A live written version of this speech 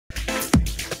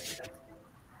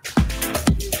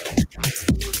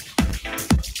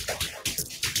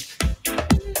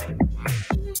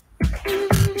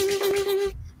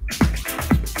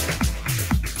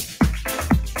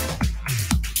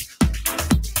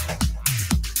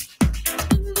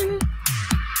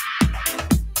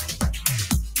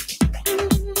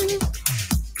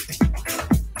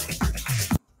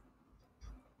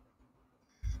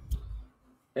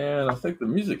think the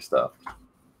music stopped.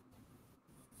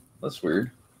 That's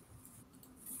weird.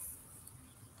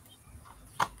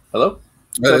 Hello?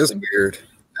 That is weird.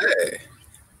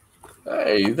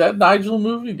 Hey, that Nigel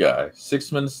movie guy.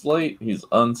 6 minutes late. He's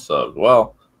unsubbed.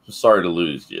 Well, I'm sorry to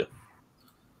lose you.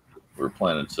 We're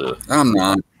planning to. I'm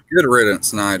not. Good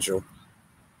riddance, Nigel.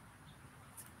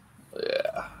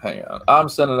 Yeah, hang on. I'm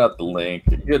sending out the link.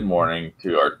 Good morning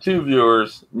to our 2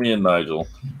 viewers, me and Nigel.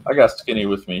 I got Skinny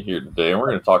with me here today, and we're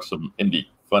going to talk some indie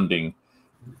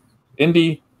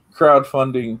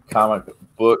crowdfunding comic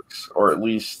books, or at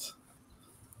least,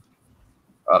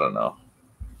 I don't know,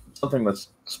 something that's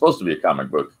supposed to be a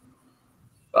comic book.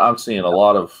 I'm seeing a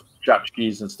lot of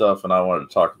tchotchkes and stuff, and I wanted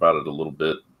to talk about it a little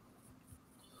bit.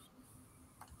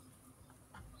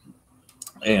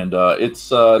 And it's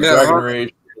Dragon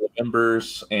Rage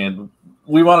members, and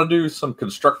we want to do some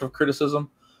constructive criticism.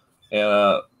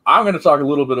 And I'm going to talk a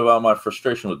little bit about my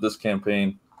frustration with this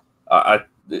campaign.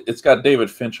 It's got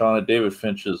David Finch on it. David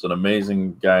Finch is an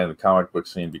amazing guy in the comic book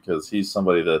scene because he's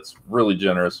somebody that's really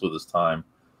generous with his time.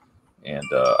 And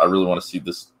I really want to see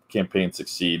this campaign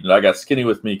succeed. And I got Skinny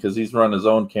with me because he's run his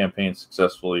own campaign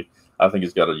successfully. I think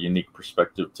he's got a unique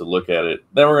perspective to look at it.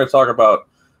 Then we're going to talk about,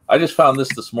 I just found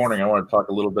this morning. I want to talk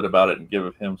a little bit about it and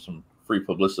give him some free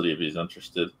publicity if he's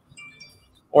interested.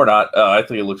 Or not. I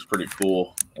think it looks pretty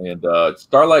cool. And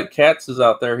Starlight Cats is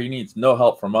out there. He needs no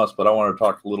help from us, but I want to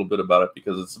talk a little bit about it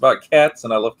because it's about cats,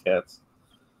 and I love cats.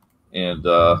 And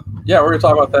yeah, we're going to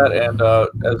talk about that. And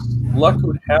as luck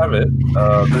would have it,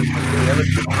 there's some new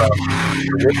images about the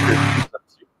Witcher season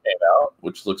 2 came out,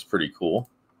 which looks pretty cool.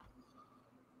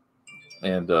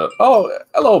 And oh,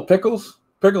 hello, Pickles.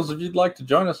 Pickles, if you'd like to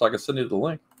join us, I can send you the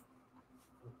link.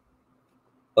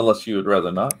 Unless you would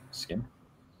rather not, Skin.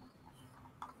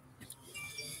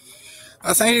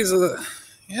 I think he's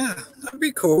yeah, that'd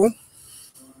be cool.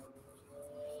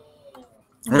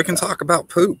 We can talk about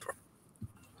poop.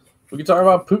 We can talk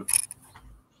about poop.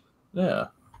 Yeah.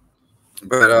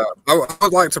 But I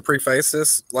would like to preface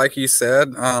this, like you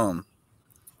said,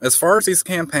 as far as these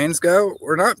campaigns go,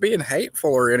 we're not being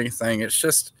hateful or anything. It's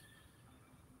just,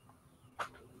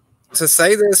 to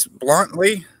say this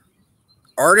bluntly,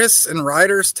 artists and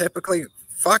writers typically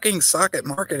fucking suck at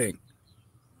marketing.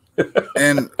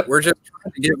 And we're just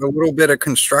trying to give a little bit of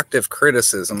constructive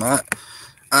criticism.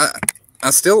 I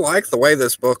still like the way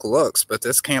this book looks, but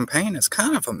this campaign is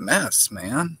kind of a mess,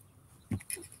 man.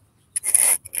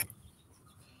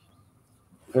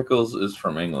 Pickles is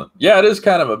from England. Yeah, it is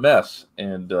kind of a mess.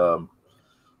 And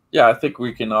yeah, I think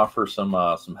we can offer some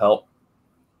help.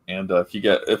 And I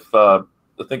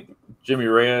think Jimmy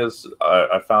Reyes,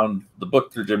 I found the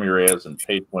book through Jimmy Reyes and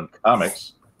Page One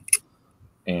Comics.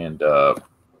 And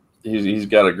he's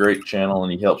got a great channel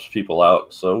and he helps people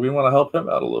out. So we want to help him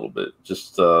out a little bit.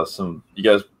 Just you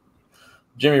guys,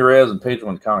 Jimmy Reyes and Page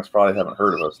One Comics probably haven't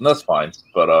heard of us, and that's fine.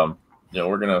 But you know,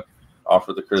 we're gonna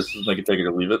offer the criticism. They can take it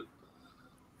or leave it.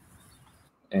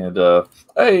 And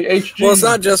hey, HG. Well, it's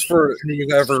not just for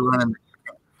who's ever running.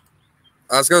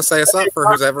 I was gonna say it's not for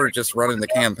who's ever just running the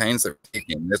campaigns they're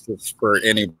taking. This is for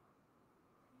anybody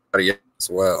as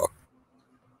well.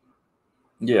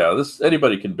 Yeah,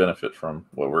 anybody can benefit from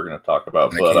what we're going to talk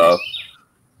about. But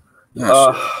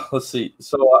let's see.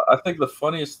 So I think the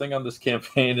funniest thing on this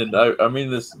campaign, and I mean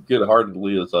this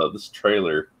good-heartedly, is this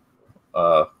trailer.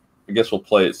 I guess we'll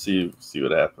play it, see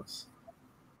what happens.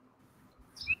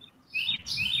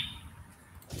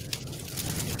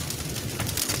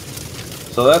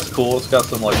 So that's cool. It's got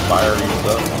some like fiery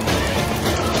stuff.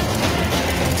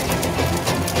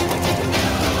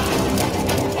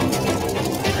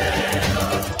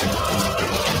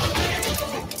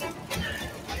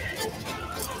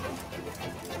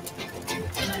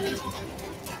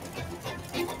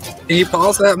 Can you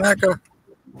pause that, Mecha?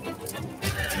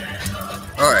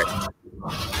 All right.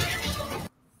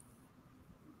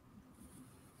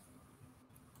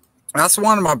 That's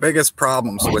one of my biggest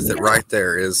problems with it right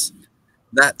there is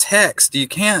that text.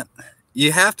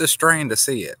 You have to strain to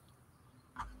see it.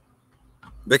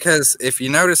 Because if you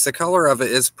notice, the color of it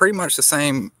is pretty much the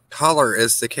same color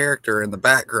as the character in the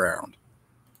background.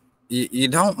 You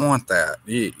don't want that.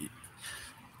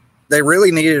 They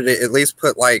really needed to at least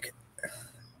put, like,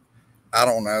 I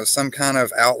don't know, some kind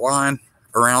of outline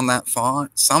around that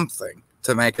font, something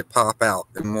to make it pop out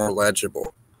and more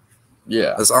legible. Yeah.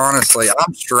 Because honestly,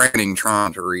 I'm straining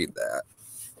trying to read that.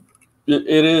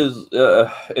 It is.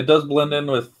 It does blend in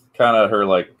with kind of her,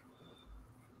 like,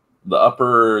 the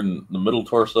upper and the middle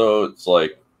torso. It's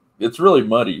like, it's really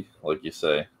muddy, like you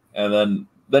say. And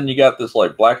then you got this,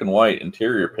 like, black and white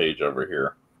interior page over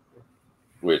here,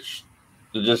 which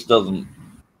it just doesn't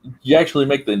you actually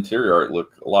make the interior art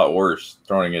look a lot worse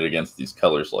throwing it against these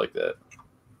colors like that.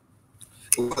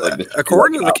 Like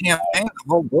according to the campaign, the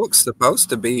whole book's supposed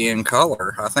to be in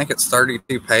color. I think it's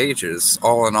 32 pages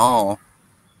all in all.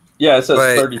 Yeah, it says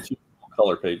 32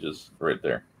 color pages right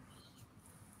there.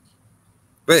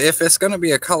 But if it's going to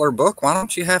be a color book, why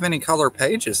don't you have any color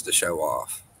pages to show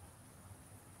off?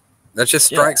 That just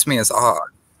strikes me as odd.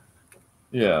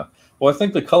 Yeah. Well, I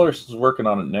think the colorist is working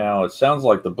on it now. It sounds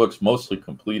like the book's mostly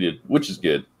completed, which is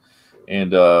good.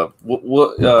 And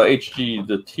HG,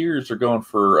 the tiers are going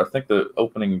for, I think the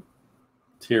opening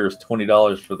tier is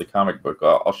 $20 for the comic book.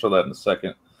 I'll show that in a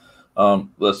second.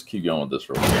 Let's keep going with this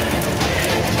real quick.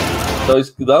 So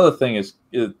the other thing is,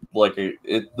 the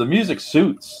music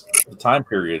suits the time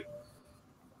period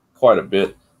quite a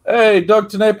bit. Hey, Doug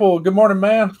Tenaple, good morning,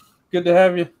 man. Good to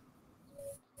have you.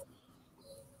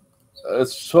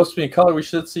 It's supposed to be in color. We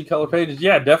should see color pages.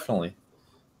 Yeah, definitely.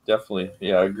 Definitely.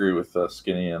 Yeah, I agree with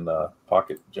Skinny and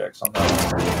Pocket Jacks on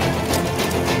that.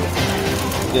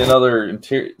 Another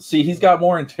interior. See, he's got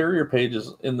more interior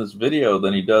pages in this video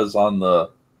than he does on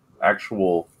the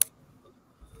actual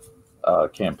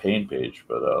campaign page.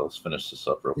 But let's finish this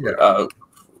up real quick.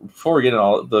 Before we get in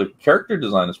all, the character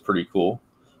design is pretty cool.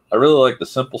 I really like the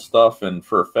simple stuff, and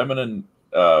for a feminine,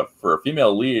 for a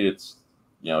female lead, it's,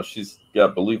 you know, she's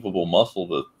got believable muscle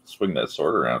to swing that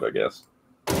sword around, I guess.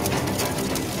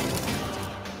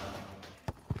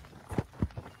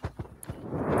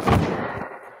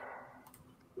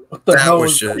 What the hell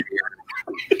was that?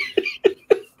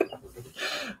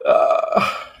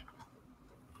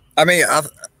 I mean,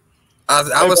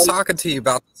 I was talking to you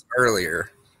about this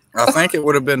earlier. I think it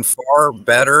would have been far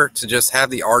better to just have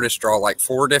the artist draw like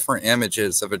 4 different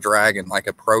images of a dragon, like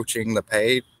approaching the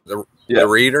page, the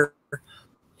reader,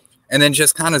 and then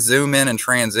just kind of zoom in and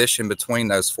transition between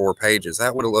those 4 pages.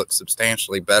 That would have looked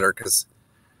substantially better, because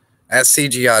that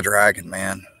CGI dragon,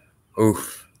 man,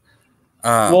 oof.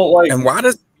 And why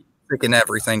does music and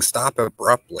everything stop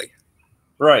abruptly?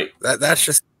 Right. That's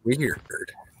just weird.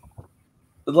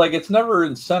 Like, it's never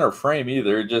in center frame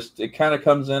either. It kind of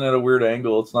comes in at a weird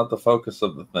angle. It's not the focus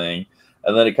of the thing,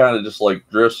 and then it kind of just like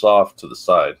drifts off to the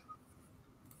side.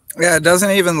 Yeah, it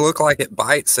doesn't even look like it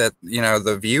bites at, you know,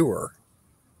 the viewer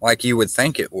like you would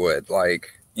think it would. Like,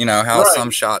 you know how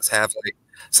some shots have like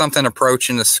something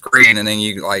approaching the screen and then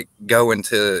you like go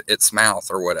into its mouth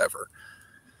or whatever.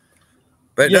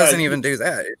 But it doesn't even do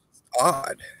that. It's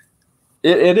odd.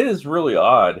 It is really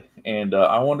odd, and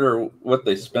I wonder what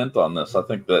they spent on this. I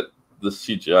think that the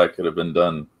CGI could have been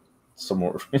done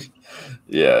somewhere.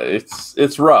 Yeah,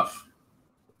 it's rough.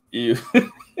 HG,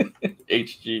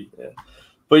 yeah.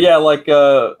 But yeah, like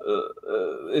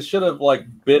it should have like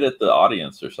bit at the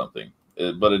audience or something,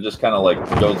 but it just kind of like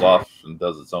goes off and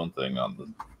does its own thing on the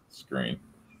screen.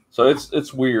 So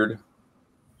it's weird.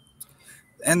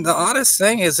 And the oddest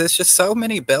thing is, it's just so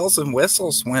many bells and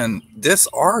whistles when this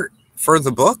art for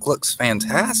the book looks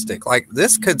fantastic. Like,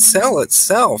 this could sell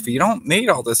itself. You don't need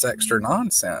all this extra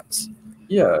nonsense.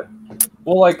 Yeah.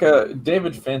 Well, like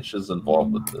David Finch is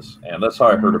involved with this, and that's how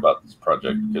I heard about this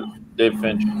project, because Dave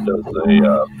Finch does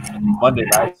a Monday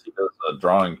nights, he does a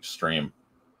drawing stream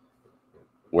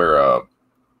where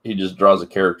he just draws a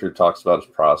character, talks about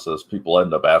his process. People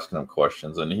end up asking him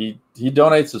questions, and he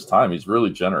donates his time. He's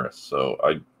really generous. So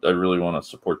I really want to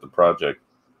support the project,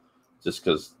 just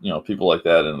because, you know, people like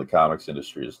that in the comics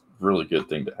industry is a really good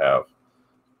thing to have.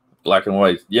 Black and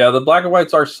white. Yeah, the black and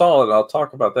whites are solid. And I'll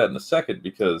talk about that in a second,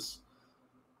 because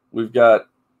we've got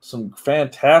some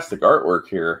fantastic artwork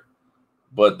here.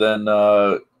 But then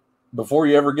before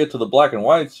you ever get to the black and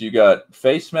whites, you got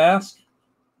face mask,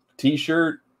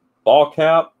 t-shirt, ball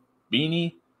cap,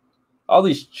 beanie, all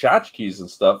these tchotchkes and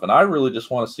stuff. And I really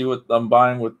just want to see what I'm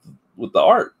buying with the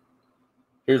art.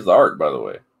 Here's the art, by the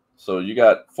way. So you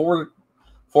got four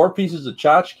pieces of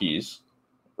tchotchkes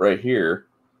right here.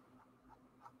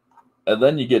 And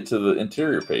then you get to the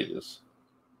interior pages.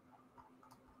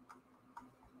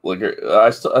 Like, I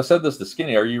said this to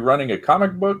Skinny. Are you running a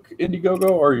comic book Indiegogo,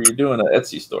 or are you doing an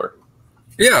Etsy store?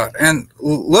 Yeah, and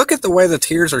look at the way the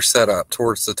tiers are set up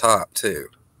towards the top, too.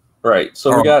 Right.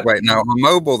 So we got... Wait, no, on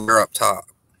mobile, they're up top.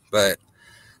 But,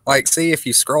 like, see, if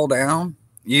you scroll down,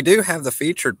 you do have the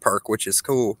featured perk, which is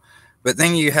cool. But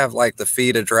then you have, like, the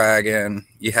feed a dragon.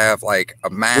 You have, like, a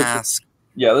mask.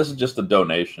 This is just a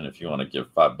donation if you want to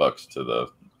give $5 to the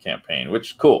campaign,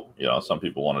 which is cool. You know, some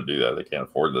people want to do that. They can't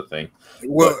afford the thing.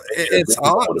 Well, it's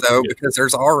odd, though, because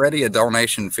there's already a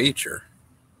donation feature.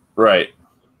 Right.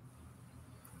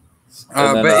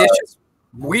 But it's just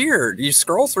weird. You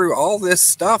scroll through all this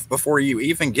stuff before you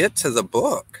even get to the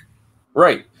book.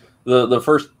 Right. The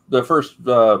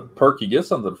perk you get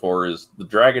something for is the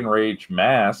Dragon Rage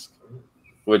mask,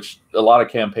 which a lot of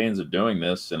campaigns are doing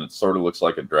this, and it sort of looks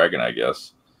like a dragon, I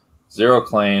guess. 0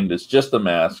 claimed. It's just a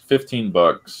mask,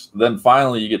 $15. Then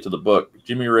finally you get to the book.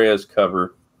 Jimmy Reyes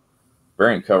cover,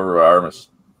 variant cover of Artemis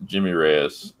Jimmy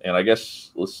Reyes. And I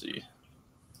guess, let's see.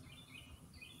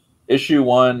 Issue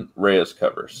 1, Reyes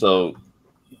cover. So,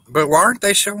 but why aren't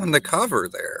they showing the cover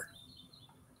there?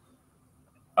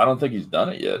 I don't think he's done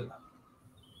it yet.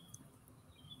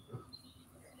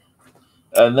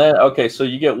 And then, okay, so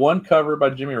you get 1 cover by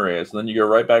Jimmy Reyes, and then you go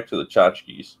right back to the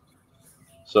tchotchkes.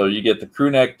 So you get the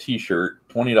crew neck T-shirt,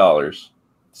 $20.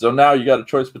 So now you got a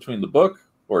choice between the book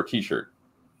or a T-shirt.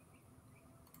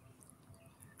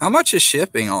 How much is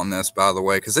shipping on this, by the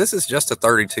way? Because this is just a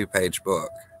 32-page book.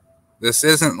 This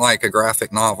isn't like a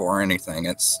graphic novel or anything.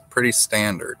 It's pretty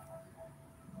standard.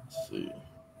 Let's see.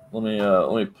 Let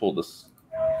me pull this.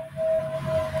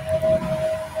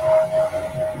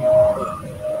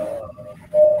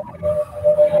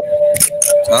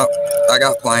 Oh, I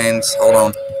got planes. Hold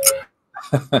on.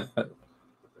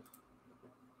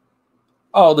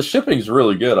 Oh, the shipping's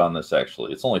really good on this,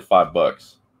 actually. It's only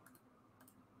 $5.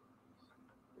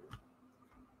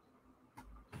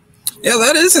 Yeah,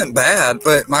 that isn't bad,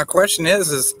 but my question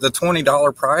is the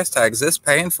 $20 price tag, is this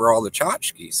paying for all the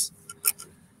tchotchkes?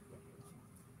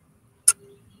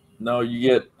 No, you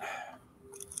get...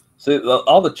 See,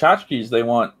 all the tchotchkes they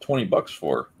want $20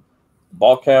 for.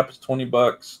 Ball cap is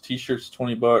 $20, T-shirts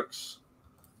 $20,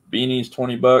 beanies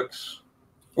 $20.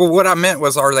 Well, what I meant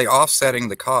was, are they offsetting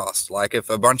the cost? Like, if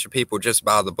a bunch of people just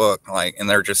buy the book, like, and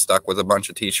they're just stuck with a bunch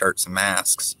of T-shirts and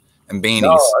masks and beanies.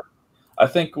 No, I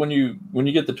think when you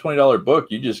get the $20 book,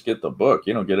 you just get the book.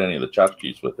 You don't get any of the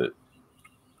tchotchkes with it.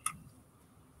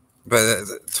 But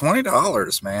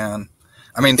 $20, man.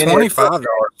 I mean, $25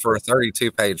 for a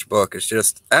 32-page book is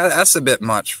just, that's a bit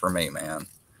much for me, man.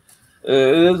 It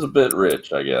is a bit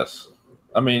rich, I guess.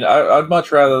 I mean, I'd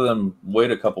much rather them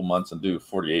wait a couple months and do a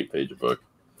 48-page book,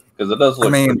 because it does look. I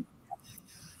mean,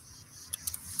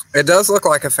 it does look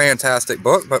like a fantastic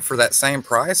book, but for that same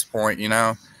price point, you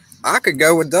know, I could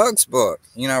go with Doug's book,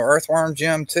 you know, Earthworm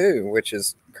Jim 2, which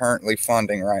is currently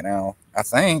funding right now, I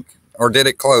think. Or did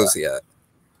it close yet?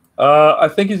 I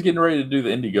think he's getting ready to do the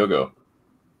Indiegogo.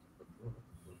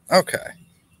 Okay.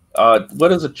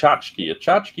 What is a tchotchke? A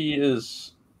tchotchke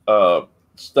is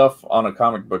stuff on a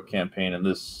comic book campaign in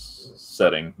this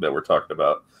setting that we're talking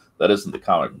about that isn't the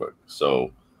comic book.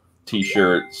 So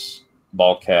T-shirts,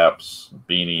 ball caps,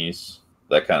 beanies,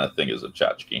 that kind of thing is a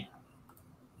tchotchke,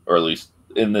 or at least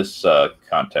in this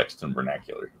context and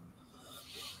vernacular.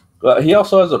 But he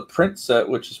also has a print set,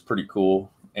 which is pretty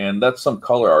cool, and that's some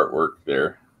color artwork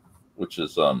there, which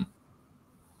is oh,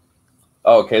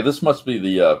 okay, this must be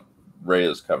the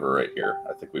Reyes cover right here.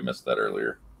 I think we missed that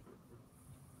earlier.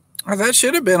 Oh, that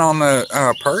should have been on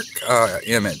the perk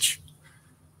image.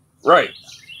 Right.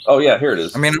 Oh, yeah, here it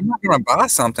is. I mean, I'm not going to buy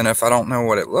something if I don't know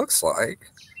what it looks like.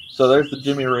 So there's the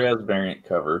Jimmy Reyes variant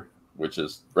cover, which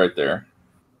is right there.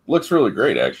 Looks really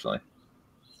great, actually.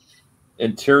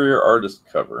 Interior artist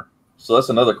cover. So that's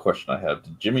another question I have.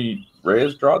 Did Jimmy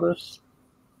Reyes draw this?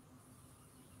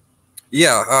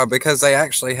 Yeah, because they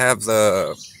actually have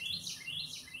the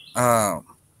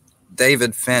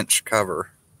David Finch cover,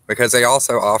 because they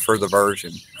also offer the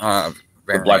version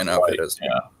variant of it as well.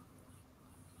 Yeah.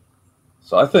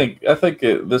 So I think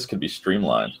this could be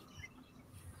streamlined.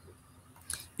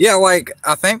 Yeah, like,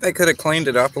 I think they could have cleaned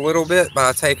it up a little bit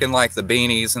by taking, like, the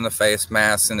beanies and the face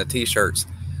masks and the T-shirts.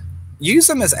 Use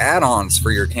them as add-ons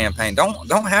for your campaign.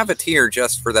 Don't have a tier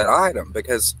just for that item,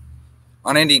 because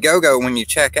on Indiegogo, when you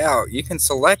check out, you can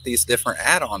select these different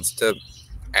add-ons to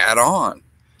add on.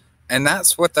 And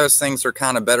that's what those things are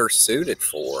kind of better suited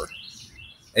for.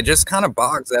 It just kind of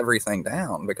bogs everything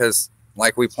down, because,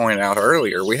 like we pointed out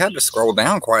earlier, we had to scroll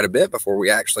down quite a bit before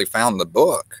we actually found the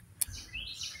book.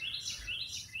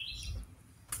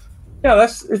 Yeah,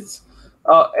 it's.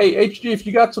 Hey, HG, if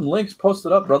you got some links, post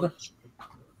it up, brother.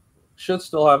 Should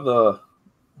still have the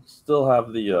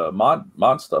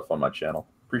mod stuff on my channel.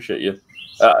 Appreciate you.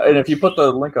 And if you put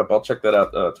the link up, I'll check that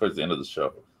out towards the end of the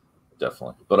show.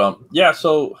 Definitely. But yeah.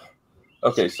 So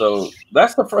okay, so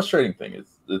that's the frustrating thing.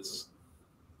 It's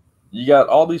you got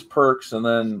all these perks, and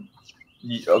then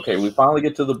okay, we finally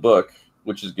get to the book,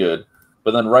 which is good.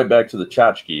 But then right back to the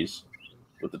tchotchkes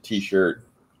with the T-shirt,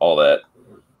 all that.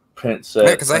 Print set.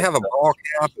 Yeah, because they have a ball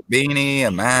cap, a beanie, a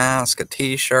mask, a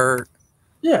T-shirt.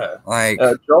 Yeah. Like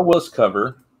Joe Willis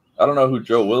cover. I don't know who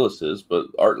Joe Willis is, but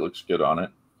art looks good on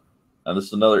it. And this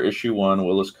is another issue 1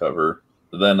 Willis cover.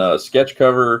 Then sketch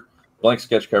cover, blank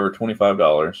sketch cover,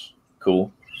 $25.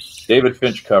 Cool. David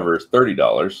Finch cover is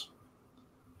 $30.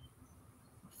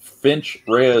 Finch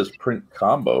Reyes print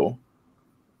combo.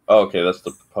 Oh, okay, that's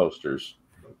the posters.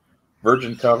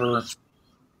 Virgin cover.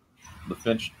 The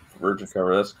Finch Virgin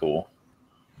cover, that's cool.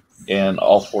 And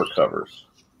all 4 covers.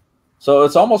 So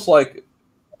it's almost like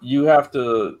you have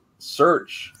to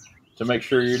search to make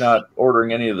sure you're not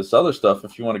ordering any of this other stuff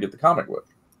if you want to get the comic book.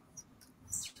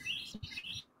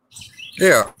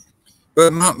 Yeah.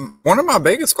 But one of my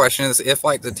biggest questions is if,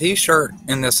 like, the T-shirt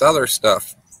and this other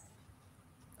stuff,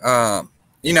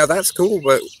 you know, that's cool,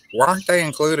 but why aren't they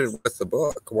included with the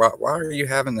book? Why are you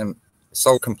having them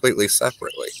sold completely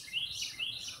separately?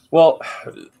 Well,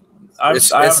 I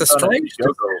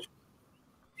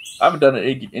haven't done an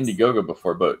Indiegogo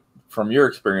before, but from your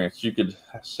experience, you could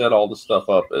set all the stuff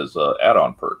up as an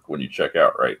add-on perk when you check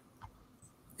out, right?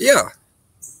 Yeah.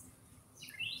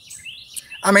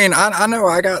 I mean, I know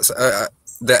I got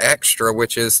the extra,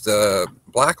 which is the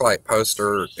blacklight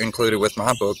poster included with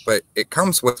my book, but it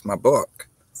comes with my book.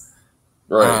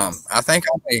 Right. I think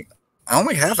I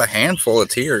only have a handful of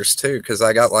tiers too, because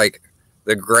I got like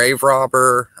the Grave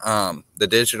Robber, the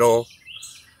digital,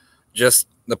 just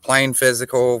the plain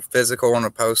physical on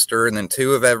a poster, and then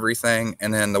 2 of everything,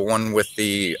 and then the one with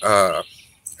the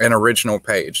an original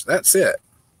page. That's it.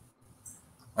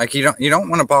 Like you don't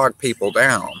want to bog people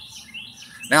down.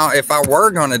 Now, if I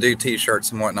were going to do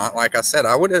T-shirts and whatnot, like I said,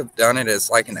 I would have done it as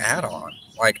like an add-on.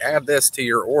 Like add this to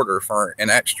your order for an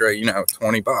extra, you know,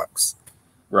 $20.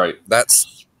 Right.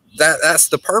 That's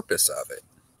the purpose of it.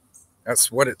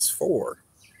 That's what it's for.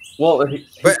 Well,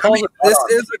 but I mean, this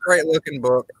is a great looking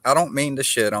book. I don't mean to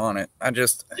shit on it.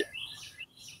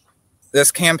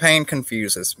 This campaign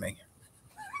confuses me.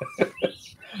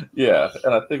 Yeah,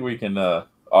 and I think we can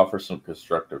offer some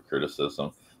constructive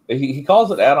criticism. He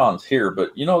calls it add-ons here,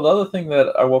 but you know the other thing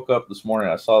that I woke up this morning,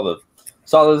 I saw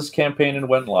this campaign and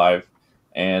went live,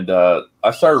 and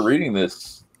I started reading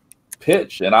this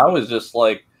pitch, and I was just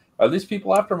like, are these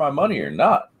people after my money or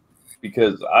not?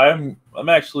 Because I'm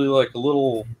actually like a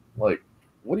little like,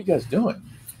 what are you guys doing?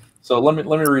 So let me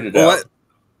read it out.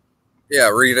 Yeah,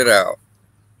 read it out.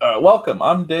 Welcome.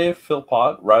 I'm Dave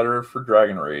Philpott, writer for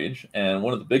Dragon Rage, and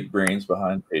one of the big brains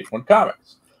behind Page One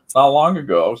Comics. Not long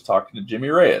ago, I was talking to Jimmy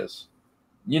Reyes,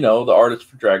 you know, the artist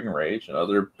for Dragon Rage and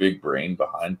other big brain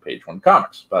behind Page One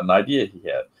Comics, about an idea he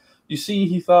had. You see,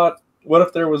 he thought, what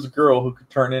if there was a girl who could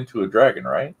turn into a dragon,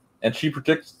 right? And she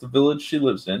protects the village she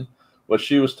lives in, but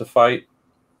she was to fight,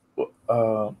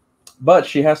 but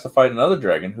she has to fight another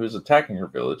dragon who is attacking her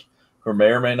village, who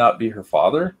may or may not be her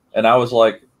father. And I was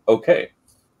like, okay.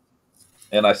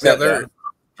 And I sat down,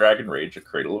 Dragon Rage, A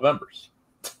Cradle of Embers.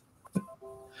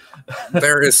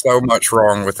 There is so much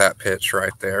wrong with that pitch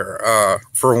right there.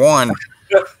 For one,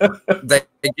 they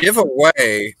give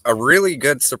away a really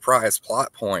good surprise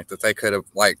plot point that they could have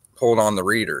like pulled on the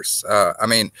readers. I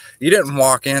mean, you didn't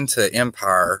walk into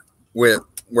Empire with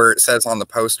where it says on the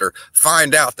poster,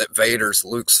 find out that Vader's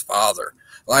Luke's father.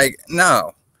 Like,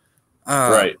 no.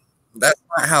 Right. That's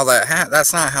not how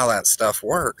that's not how that stuff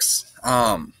works.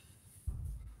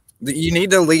 You need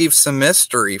to leave some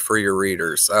mystery for your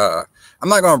readers. I'm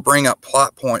not going to bring up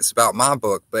plot points about my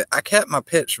book, but I kept my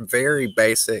pitch very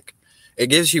basic. It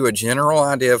gives you a general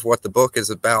idea of what the book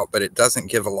is about, but it doesn't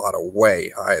give a lot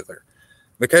away either.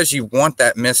 Because you want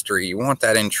that mystery, you want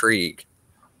that intrigue.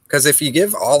 Because if you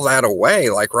give all that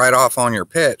away, like right off on your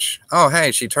pitch, oh,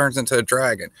 hey, she turns into a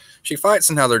dragon. She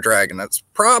fights another dragon. That's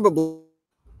probably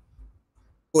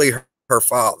her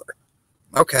father.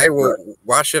 Okay, well,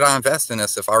 why should I invest in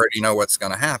this if I already know what's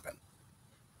going to happen?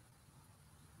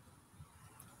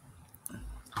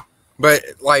 But,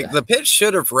 like, the pitch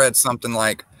should have read something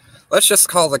like, let's just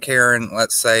call the Karen,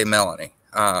 let's say, Melanie.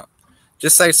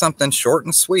 Just say something short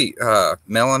and sweet.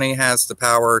 Melanie has the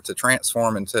power to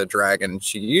transform into a dragon.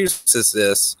 She uses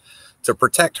this to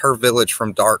protect her village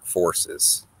from dark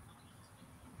forces.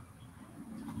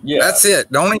 Yeah. That's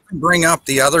it. Don't even bring up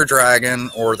the other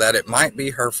dragon or that it might be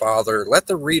her father. Let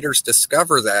the readers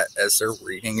discover that as they're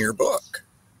reading your book.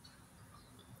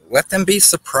 Let them be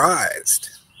surprised.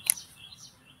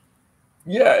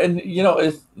 Yeah, and you know,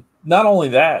 it's not only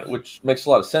that, which makes a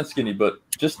lot of sense, Skinny, but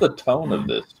just the tone of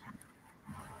this.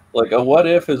 Like a what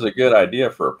if is a good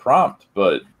idea for a prompt,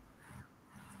 but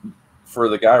for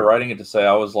the guy writing it to say,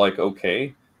 I was like,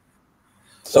 okay.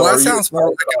 So well, that sounds more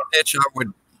like a pitch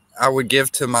I would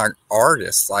give to my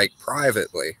artists, like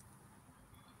privately.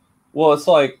 Well, it's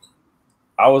like,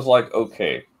 I was like,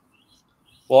 okay.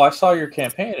 Well, I saw your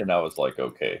campaign and I was like,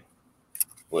 okay.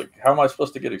 Like, how am I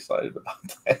supposed to get excited about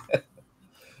that?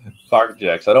 Pocket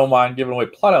Jacks, I don't mind giving away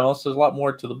plot elements. There's a lot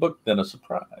more to the book than a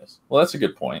surprise. Well, that's a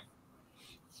good point.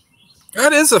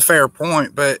 That is a fair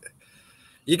point, but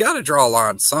you got to draw a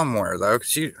line somewhere, though,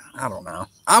 because I don't know.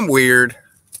 I'm weird.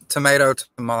 Tomato,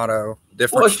 tomato,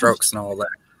 different strokes and all that.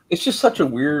 It's just such a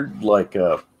weird, like,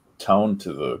 tone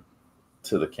to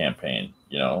the campaign.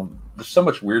 You know, there's so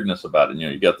much weirdness about it. You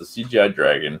know, you got the CGI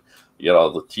dragon, you got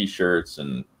all the T-shirts,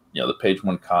 and you know, the Page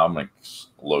One Comics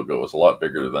logo is a lot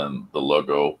bigger than the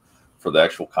logo for the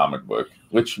actual comic book,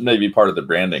 which may be part of the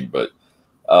branding. But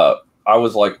I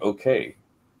was like, okay,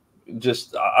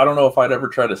 just I don't know if I'd ever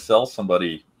try to sell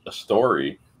somebody a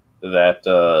story that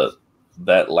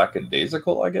that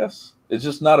lackadaisical. I guess it's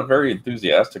just not a very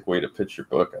enthusiastic way to pitch your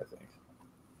book, I think.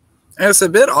 And it's a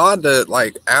bit odd to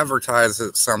like advertise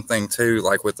something too,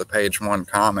 like with the Page One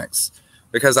Comics,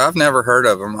 because I've never heard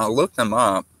of them. I looked them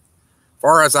up. As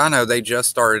far as I know, they just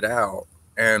started out,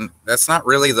 and that's not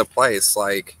really the place.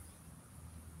 Like,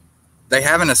 they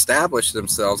haven't established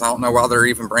themselves. I don't know why they're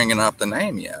even bringing up the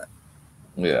name yet.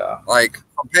 Yeah, like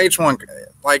Page One,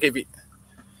 like if you,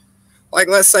 like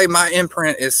let's say my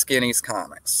imprint is Skinny's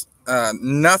Comics.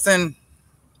 Nothing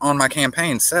on my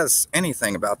campaign says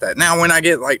anything about that. Now, when I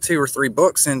get like 2 or 3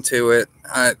 books into it,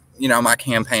 you know, my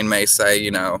campaign may say,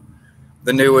 you know,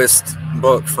 the newest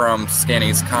book from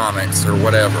Skinny's Comics or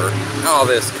whatever. Oh,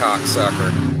 this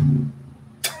cocksucker.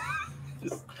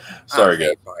 Sorry,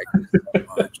 guys. So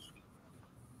much.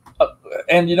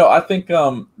 And you know, I think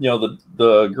you know,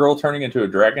 the girl turning into a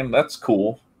dragon, that's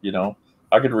cool. You know,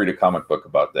 I could read a comic book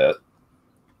about that.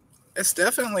 It's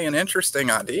definitely an interesting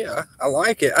idea. I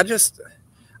like it.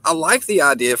 I like the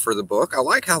idea for the book. I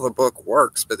like how the book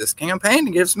works, but this campaign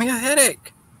gives me a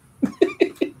headache.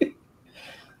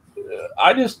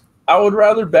 I would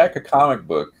rather back a comic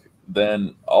book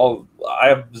than I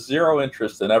have zero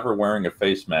interest in ever wearing a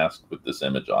face mask with this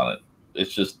image on it.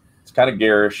 It's kind of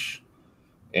garish,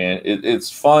 and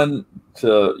it's fun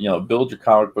to, you know, build your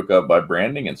comic book up by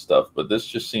branding and stuff. But this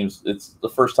just seems, it's the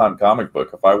first time comic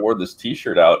book. If I wore this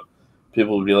T-shirt out,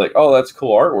 people would be like, "Oh, that's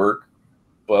cool artwork,"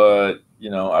 but you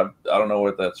know, I don't know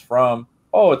what that's from.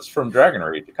 Oh, it's from Dragon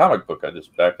Rage, a comic book I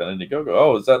just backed on Indiegogo.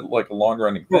 Oh, is that like a long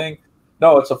running thing?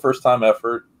 No, it's a first time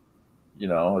effort. You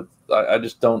know, I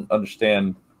just don't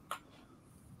understand.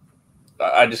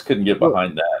 I just couldn't get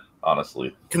behind that,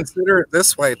 honestly. Consider it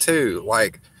this way too.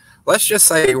 Like, let's just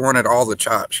say you wanted all the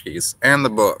tchotchkes and the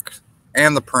book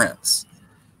and the prints.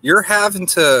 You're having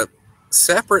to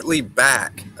separately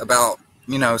back about,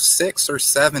 you know, 6 or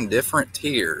 7 different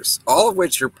tiers, all of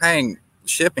which you're paying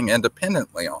shipping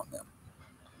independently on them,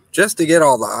 just to get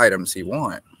all the items you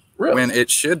want. Really? When it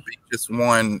should be just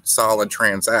one solid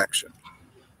transaction.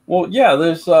 Well, yeah,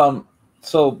 there's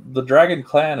so the Dragon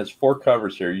Clan is 4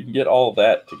 covers here. You can get all of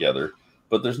that together,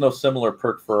 but there's no similar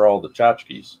perk for all the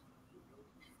tchotchkes.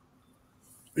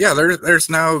 Yeah, there's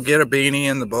no get a beanie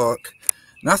in the book,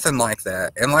 nothing like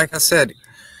that. And like I said,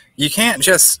 you can't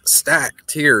just stack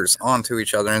tiers onto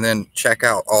each other and then check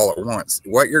out all at once.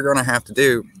 What you're going to have to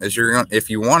do is if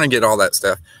you want to get all that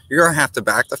stuff, you're going to have to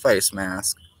back the face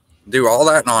mask, do all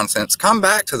that nonsense, come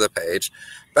back to the page,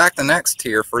 back the next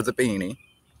tier for the beanie,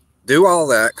 do all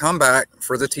that, come back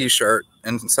for the T-shirt,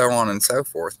 and so on and so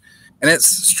forth. And it's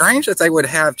strange that they would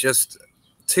have just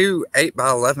 2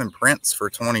 8x11 prints for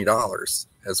 $20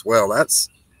 as well. That's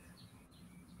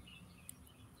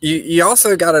you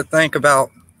also got to think about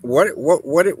what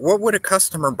would a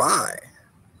customer buy?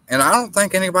 And I don't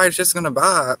think anybody's just going to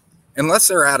buy it unless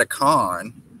they're at a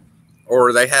con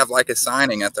or they have like a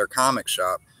signing at their comic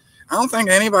shop. I don't think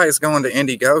anybody's going to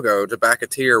Indiegogo to back a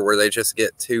tier where they just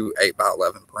get 2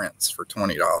 8x11 prints for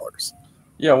 $20.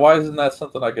 Yeah, why isn't that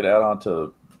something I could add on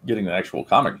to getting the actual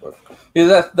comic book?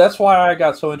 Yeah, that's why I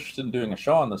got so interested in doing a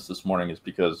show on this morning, is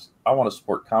because I want to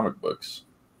support comic books.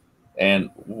 And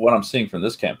what I'm seeing from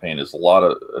this campaign is a lot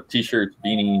of T-shirts,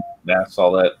 beanie, masks,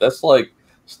 all that. That's like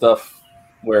stuff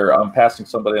where I'm passing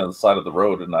somebody on the side of the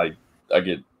road and I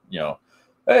get, you know,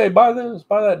 "Hey, buy this,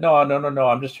 buy that." No,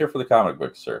 I'm just here for the comic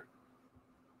book, sir.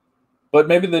 But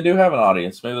maybe they do have an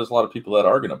audience. Maybe there's a lot of people that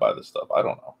are going to buy this stuff. I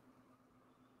don't know.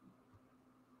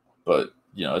 But,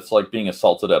 you know, it's like being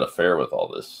assaulted at a fair with all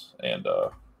this. And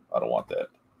I don't want that.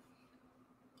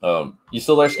 You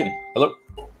still there, Skinny? Hello?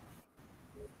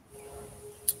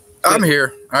 I'm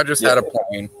here. I just had a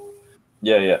plane.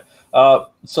 Yeah.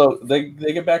 So they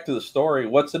get back to the story.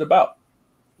 What's it about?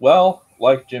 Well,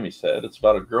 like Jimmy said, it's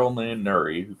about a girl named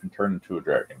Nuri who can turn into a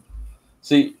dragon.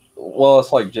 See, well,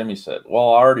 it's like Jimmy said.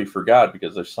 Well, I already forgot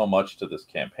because there's so much to this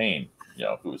campaign. You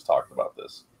know, who was talking about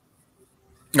this?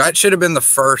 That should have been the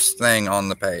first thing on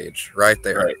the page, right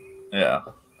there. Right. Yeah.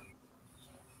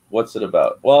 What's it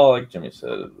about? Well, like Jimmy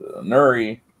said,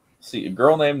 Nuri. See, a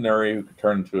girl named Nuri who can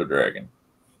turn into a dragon.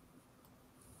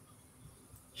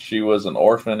 She was an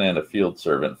orphan and a field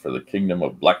servant for the kingdom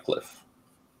of Blackcliff.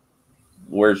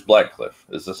 Where's Blackcliff?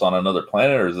 Is this on another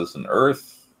planet or is this an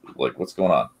Earth? Like, what's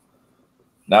going on?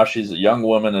 Now she's a young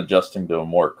woman adjusting to a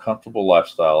more comfortable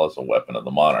lifestyle as a weapon of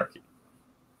the monarchy.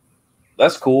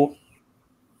 That's cool.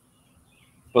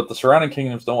 But the surrounding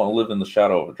kingdoms don't want to live in the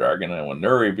shadow of a dragon, and when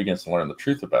Nuri begins to learn the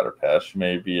truth about her past, she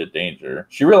may be a danger.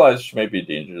 She realizes she may be a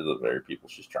danger to the very people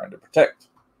she's trying to protect.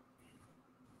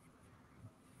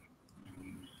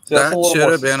 See, that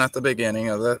should have been at the beginning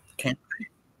of the campaign.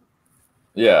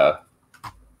 Yeah.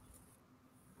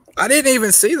 I didn't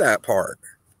even see that part.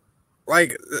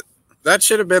 Like, that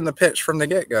should have been the pitch from the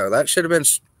get-go. That should have been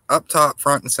up top,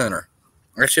 front, and center.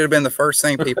 That should have been the first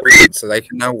thing people read so they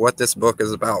can know what this book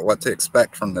is about, what to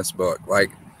expect from this book. Like,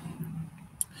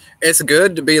 it's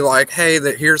good to be like, hey,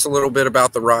 here's a little bit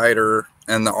about the writer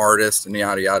and the artist and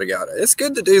yada, yada, yada. It's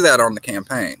good to do that on the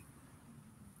campaign.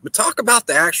 But talk about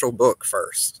the actual book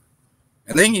first.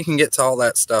 And then you can get to all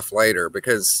that stuff later,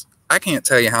 because I can't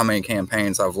tell you how many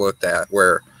campaigns I've looked at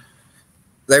where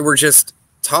they were just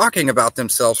talking about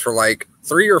themselves for like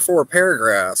 3 or 4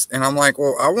 paragraphs. And I'm like,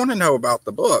 well, I want to know about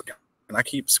the book. And I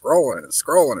keep scrolling and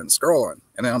scrolling and scrolling.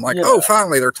 And then I'm like, oh,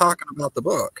 finally, they're talking about the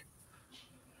book.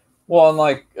 Well, and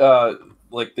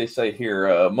like they say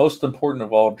here, most important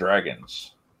of all,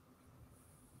 dragons.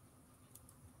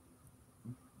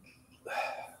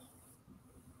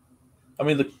 I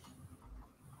mean,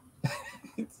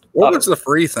 what was the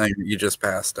free thing that you just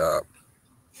passed up?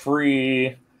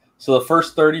 Free. So the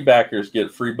first 30 backers get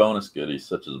free bonus goodies,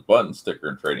 such as a button, sticker,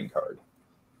 and trading card.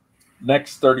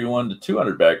 Next 31 to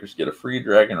 200 backers get a free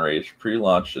Dragon Rage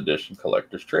pre-launch edition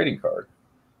collector's trading card.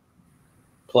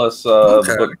 Plus, the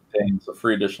book contains a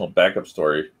free additional backup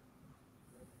story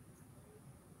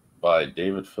by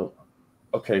David Phil.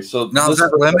 Okay, so now is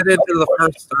that limited to the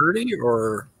first 30,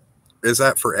 or is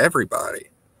that for everybody?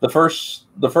 The first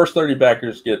 30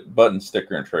 backers get button,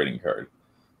 sticker, and trading card.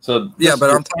 So yeah, but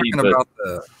I'm talking about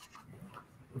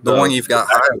the one you've got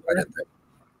highlighted.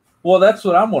 Well, that's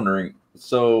what I'm wondering.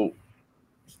 So,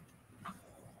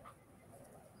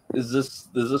 is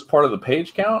this part of the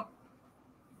page count?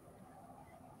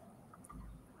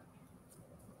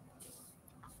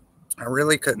 I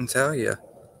really couldn't tell you.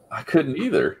 I couldn't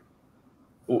either.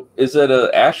 Is it a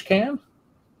ash can?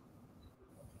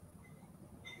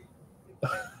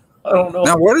 I don't know.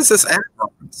 Now, what is this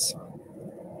add-ons?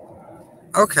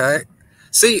 Okay.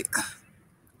 See,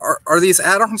 are these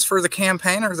add-ons for the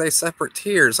campaign, or are they separate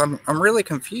tiers? I'm really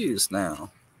confused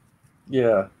now.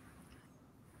 Yeah.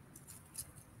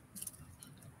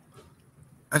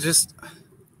 This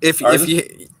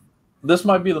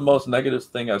might be the most negative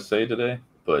thing I say today,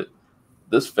 but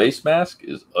this face mask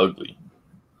is ugly.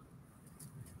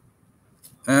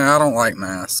 I don't like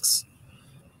masks.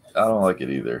 I don't like it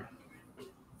either.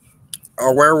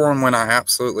 I'll wear one when I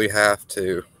absolutely have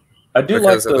to. I do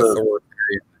like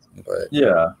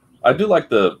I do like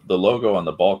the logo on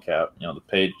the ball cap. You know, the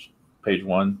page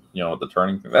 1. You know, the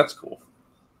turning thing. That's cool.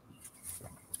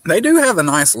 They do have a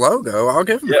nice logo. I'll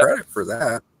give them credit for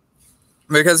that,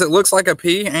 because it looks like a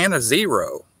P and a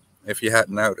 0. If you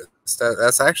hadn't noticed,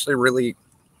 that's actually really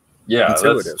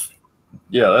intuitive.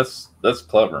 That's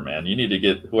clever, man. You need to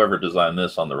get whoever designed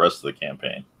this on the rest of the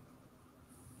campaign.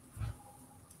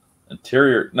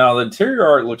 Now the interior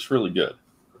art looks really good.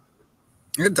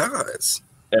 It does.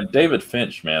 And David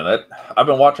Finch, man, I've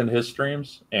been watching his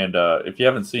streams, and if you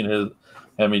haven't seen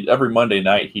every Monday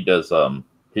night he does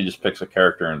he just picks a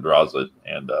character and draws it,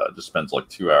 and just spends like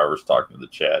 2 hours talking to the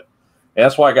chat. And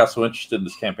that's why I got so interested in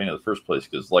this campaign in the first place,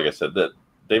 because like I said, that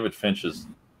David Finch is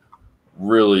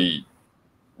really,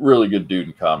 really good dude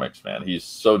in comics, man. He's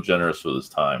so generous with his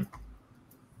time.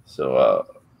 So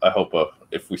I hope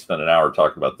if we spend an hour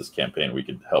talking about this campaign, we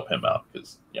could help him out,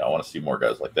 because I want to see more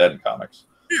guys like that in comics.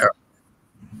 Yeah.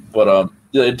 But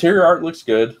the interior art looks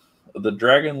good. The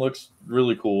dragon looks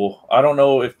really cool. I don't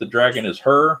know if the dragon is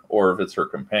her or if it's her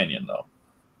companion, though.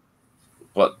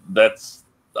 But that's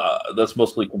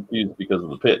mostly confused because of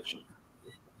the pitch.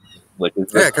 Like,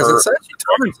 because it says she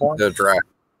turns into a dragon.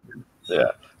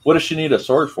 Yeah. What does she need a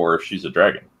sword for if she's a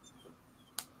dragon?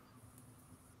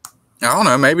 I don't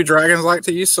know. Maybe dragons like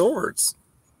to use swords.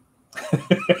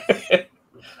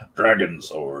 Dragon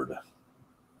sword.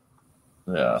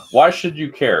 Yeah. Why should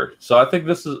you care? So I think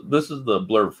this is the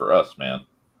blurb for us, man.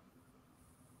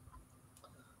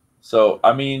 So,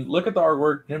 I mean, look at the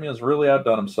artwork. Jimmy has really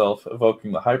outdone himself,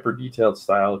 evoking the hyper-detailed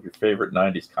style of your favorite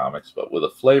 90s comics, but with a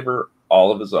flavor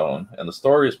all of his own. And the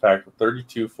story is packed with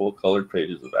 32 full-colored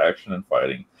pages of action and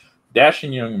fighting,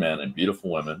 dashing young men and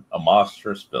beautiful women, a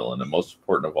monstrous villain, and most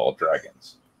important of all,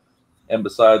 dragons. And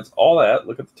besides all that,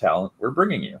 look at the talent we're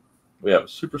bringing you. We have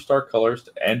superstar colors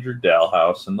to Andrew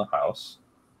Dalhouse in the house.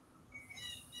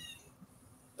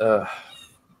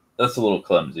 That's a little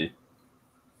clumsy.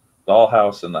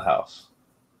 Dollhouse in the house.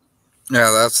 Yeah,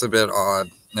 that's a bit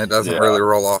odd. It doesn't really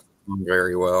roll off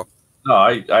very well. No,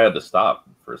 I had to stop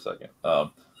for a second.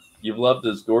 You've loved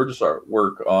his gorgeous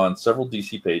artwork on several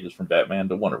DC pages from Batman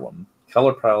to Wonder Woman.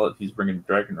 Color palette he's bringing to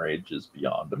Dragon Rage is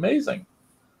beyond amazing.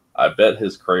 I bet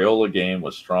his Crayola game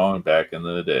was strong back in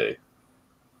the day.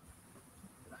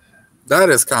 That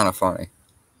is kind of funny.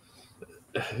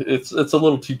 It's a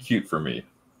little too cute for me.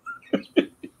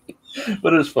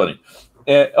 But it's funny.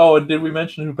 And did we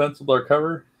mention who penciled our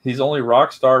cover? He's only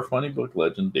rock star funny book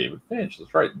legend David Finch.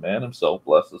 That's right. The man himself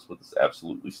blessed us with this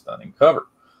absolutely stunning cover.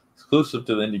 Exclusive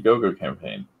to the Indiegogo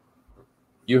campaign.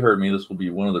 You heard me. This will be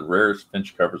one of the rarest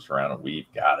Finch covers around, and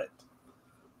we've got it.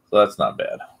 So that's not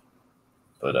bad.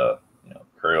 But,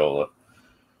 Crayola.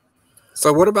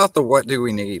 So what about the what do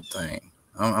we need thing?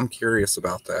 I'm curious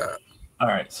about that. All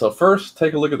right. So first,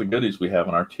 take a look at the goodies we have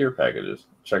in our tier packages.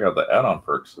 Check out the add-on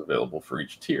perks available for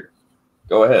each tier.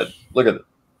 Go ahead. Look at it.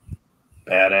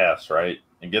 Badass, right?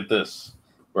 And get this.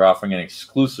 We're offering an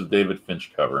exclusive David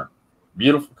Finch cover.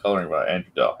 Beautiful coloring by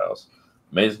Andrew Dalhouse.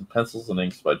 Amazing pencils and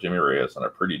inks by Jimmy Reyes, and a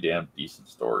pretty damn decent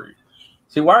story.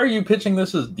 See, why are you pitching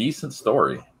this as decent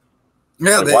story?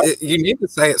 Yeah, you need to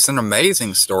say it's an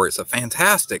amazing story. It's a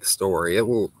fantastic story. It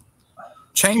will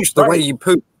change the way you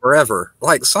poop forever.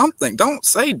 Like something. Don't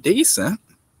say decent.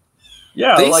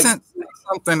 Yeah, decent is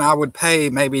something I would pay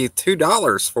maybe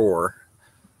 $2 for.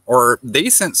 Or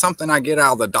decent something I get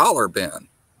out of the dollar bin.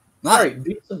 Not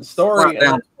decent story.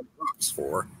 Down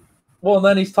for. Well, and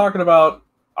then he's talking about,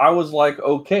 I was like,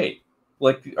 okay.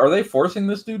 Like, are they forcing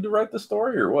this dude to write the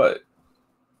story or what?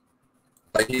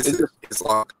 Like he's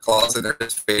locked in the closet and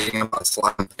just feeding about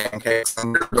sliding pancakes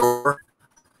under the door.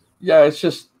 Yeah, it's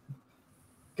just,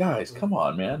 guys, come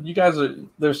on, man. You guys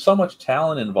there's so much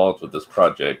talent involved with this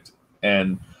project.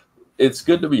 And it's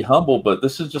good to be humble, but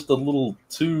this is just a little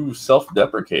too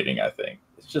self-deprecating, I think.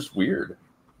 It's just weird.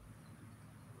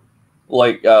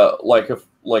 Like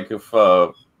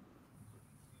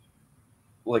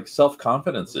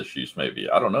self-confidence issues, maybe.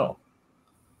 I don't know.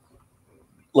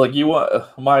 Like,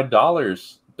 my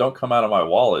dollars don't come out of my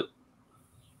wallet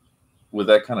with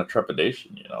that kind of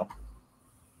trepidation,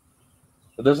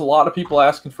 But there's a lot of people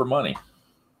asking for money.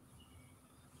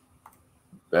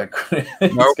 It's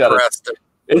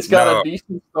got a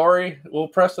decent story. Well,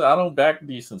 Preston, I don't back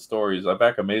decent stories. I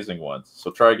back amazing ones.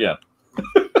 So try again.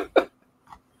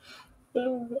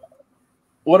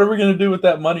 What are we going to do with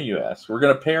that money, you ask? We're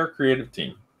going to pay our creative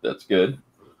team. That's good.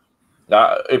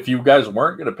 If you guys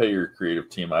weren't going to pay your creative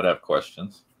team, I'd have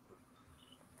questions.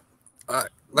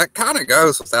 That kind of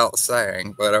goes without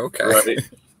saying, but okay. Right.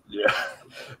 Yeah.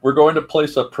 We're going to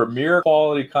place a premier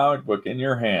quality comic book in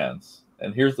your hands.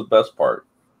 And here's the best part.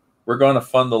 We're going to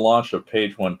fund the launch of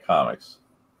Page One Comics.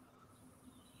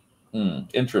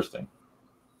 Interesting.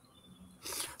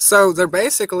 So they're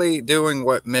basically doing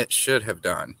what Mitch should have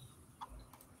done.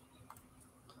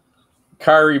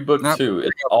 Kyrie Book 2.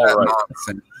 It's all right.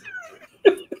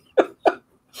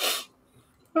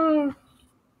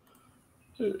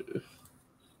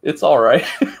 It's all right.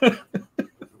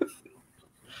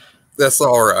 That's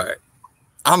all right.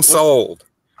 I'm sold.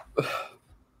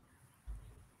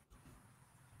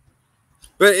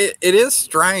 But it is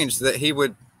strange that he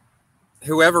would,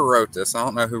 whoever wrote this, I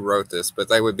don't know who wrote this, but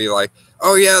they would be like,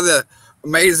 oh yeah, the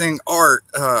amazing art,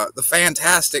 the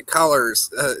fantastic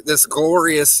colors, this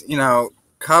glorious,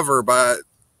 cover by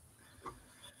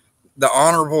the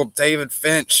Honorable David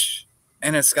Finch,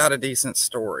 and it's got a decent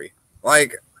story.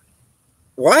 Like,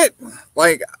 what?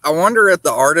 Like, I wonder if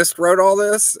the artist wrote all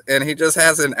this and he just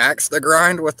has an axe to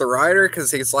grind with the writer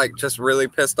because he's like just really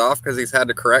pissed off because he's had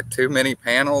to correct too many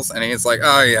panels, and he's like,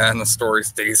 oh yeah, and the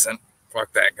story's decent.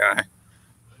 Fuck that guy.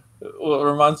 Well,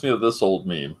 it reminds me of this old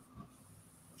meme.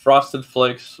 Frosted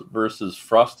Flakes versus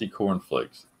Frosty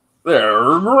Cornflakes.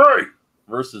 They're great.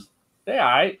 Versus, they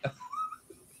aight.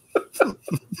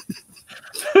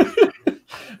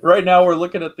 Right now we're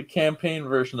looking at the campaign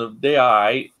version of they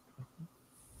aight.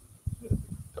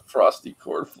 Frosty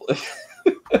Cornflake.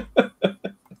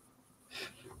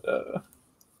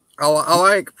 I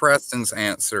like Preston's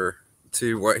answer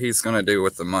to what he's going to do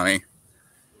with the money.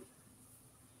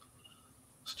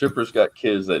 Strippers got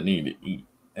kids that need to eat.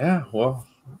 Yeah, well,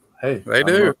 hey. They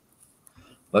do.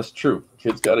 That's true.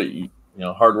 Kids got to eat.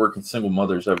 Hardworking single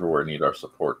mothers everywhere need our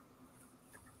support.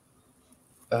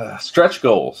 Stretch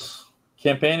goals.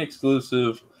 Campaign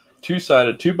exclusive,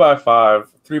 2-sided, 2x5,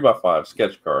 3x5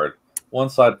 sketch card. One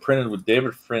side printed with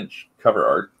David Finch cover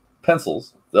art.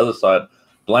 pencils. The other side,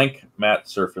 blank matte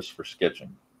surface for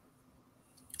sketching.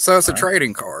 So it's a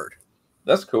trading card.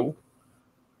 That's cool.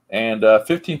 And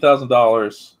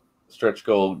 $15,000 stretch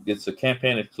goal gets a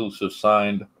campaign exclusive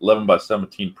signed 11 by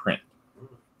 17 print.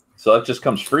 So that just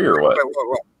comes free or what?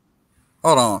 Wait.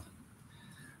 Hold on.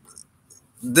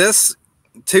 This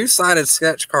two-sided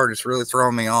sketch card is really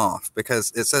throwing me off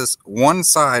because it says one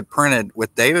side printed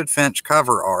with David Finch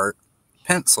cover art,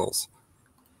 pencils.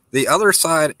 The other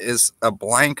side is a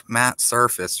blank matte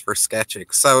surface for sketching.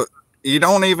 So you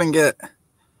don't even get,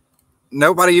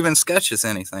 nobody even sketches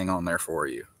anything on there for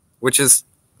you, which is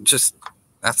just,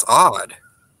 that's odd.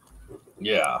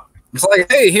 Yeah. It's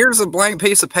like, hey, here's a blank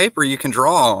piece of paper you can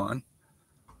draw on.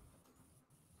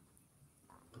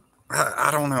 I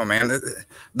don't know, man.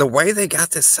 The way they got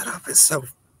this set up is so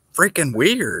freaking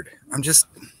weird. I'm just...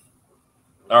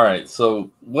 All right, so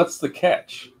what's the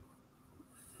catch?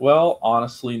 Well,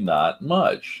 honestly, not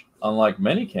much. Unlike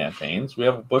many campaigns, we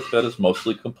have a book that is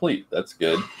mostly complete. That's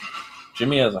good.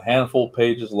 Jimmy has a handful of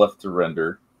pages left to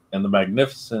render, and the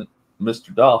magnificent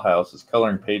Mr. Dollhouse is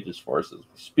coloring pages for us as we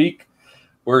speak.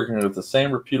 Working with the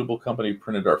same reputable company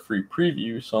printed our free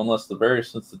preview, so unless the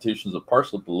various institutions of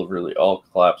parcel delivery all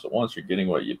collapse at once, you're getting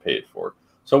what you paid for.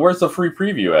 So where's the free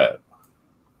preview at?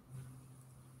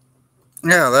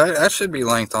 Yeah, that should be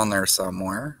linked on there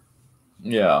somewhere.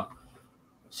 Yeah.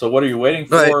 So what are you waiting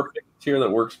for? Pick a tier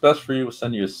that works best for you. We'll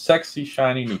send you a sexy,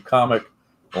 shiny new comic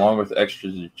along with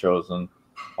extras you've chosen,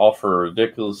 all for a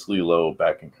ridiculously low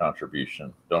backing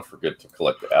contribution. Don't forget to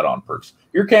collect the add-on perks.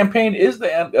 Your campaign is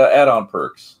the add-on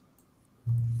perks.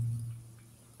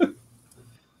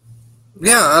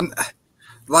 Yeah,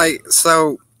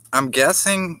 so I'm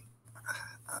guessing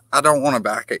I don't want to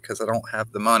back it because I don't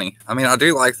have the money. I mean, I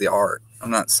do like the art.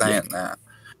 I'm not saying that.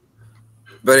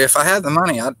 But if I had the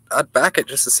money, I'd back it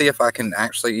just to see if I can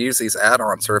actually use these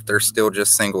add-ons or if they're still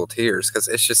just single tiers, because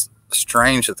it's just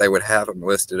strange that they would have them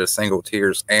listed as single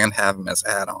tiers and have them as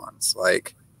add-ons.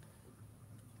 Like,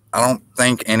 I don't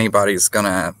think anybody's going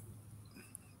to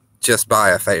just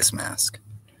buy a face mask.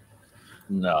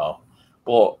 No.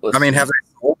 Well, I mean, have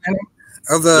they sold any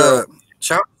of the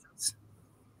chocolates?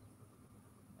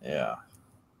 Yeah.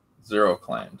 0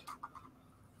 claimed.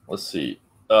 Let's see.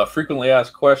 Frequently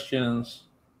asked questions.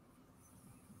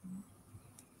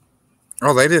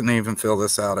 Oh, they didn't even fill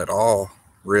this out at all,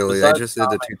 really. They just did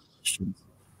the 2 questions.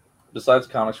 Besides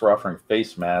comics, we're offering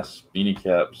face masks, beanie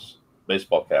caps,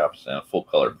 baseball caps, and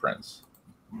full-color prints.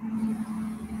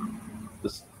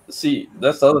 See,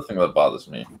 that's the other thing that bothers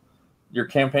me. Your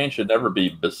campaign should never be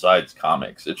besides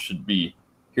comics. It should be,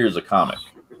 here's a comic.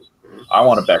 I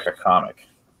want to back a comic.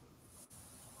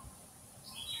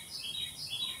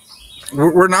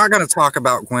 We're not going to talk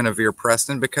about Guinevere,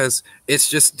 Preston, because it's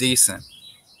just decent.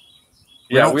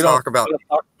 We don't talk about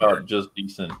just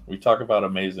decent. We talk about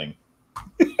amazing.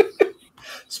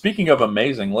 Speaking of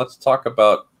amazing, let's talk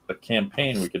about a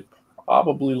campaign we could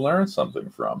probably learn something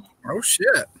from. Oh,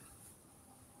 shit.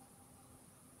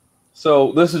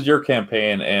 So this is your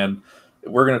campaign, and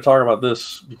we're going to talk about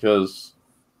this because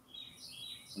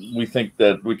we think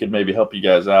that we could maybe help you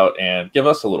guys out and give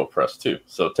us a little press too.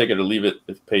 So take it or leave it.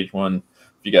 If page 1, if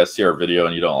you guys see our video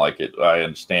and you don't like it, I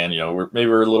understand. You know,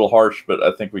 we're a little harsh, but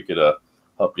I think we could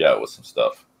help you out with some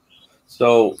stuff.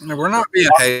 So we're not being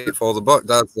hateful. The book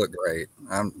does look great.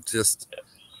 I'm just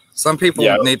some people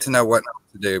need to know what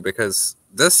not to do, because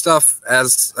this stuff,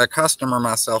 as a customer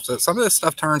myself, some of this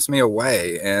stuff turns me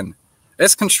away, and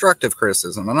it's constructive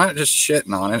criticism. I'm not just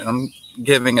shitting on it. I'm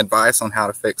giving advice on how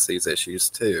to fix these issues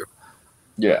too.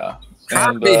 Yeah.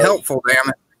 Try to be helpful, damn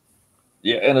it.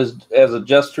 Yeah, and as a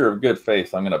gesture of good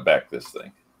faith, I'm going to back this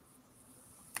thing.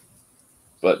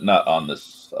 But not on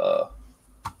this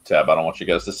tab. I don't want you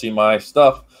guys to see my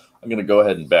stuff. I'm going to go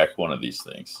ahead and back one of these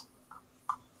things.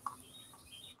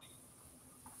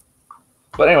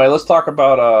 But anyway, let's talk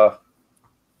about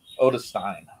Otis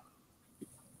Stein.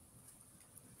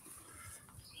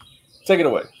 Take it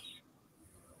away.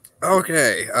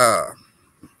 Okay.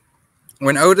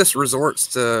 When Otis resorts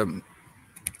to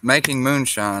making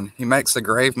moonshine, he makes a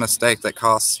grave mistake that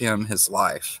costs him his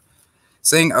life.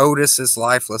 Seeing Otis's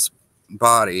lifeless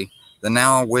body, the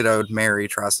now widowed Mary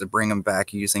tries to bring him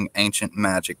back using ancient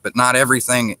magic, but not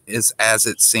everything is as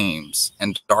it seems,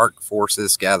 and dark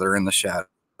forces gather in the shadows.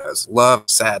 Love,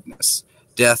 sadness,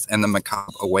 death, and the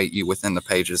macabre await you within the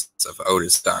pages of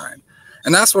Otis Stein.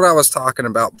 And that's what I was talking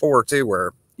about before too,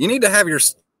 where you need to have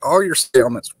all your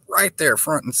elements right there,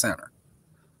 front and center.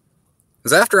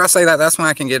 Because after I say that, that's when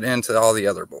I can get into all the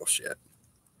other bullshit.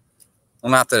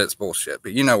 Well, not that it's bullshit,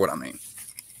 but you know what I mean.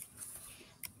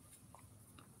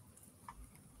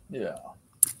 Yeah.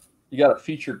 you got a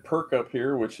featured perk up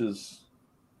here, which is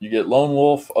you get Lone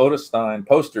Wolf, Otis Stein,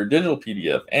 poster, digital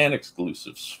PDF, and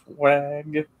exclusive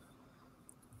swag.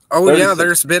 Oh, yeah,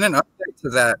 there's been an update to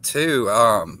that, too.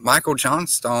 Michael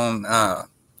Johnstone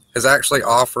has actually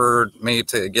offered me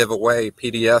to give away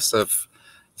PDFs of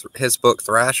his book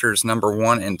Thrashers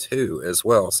 #1 and 2 as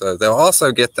well. So they'll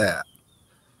also get that.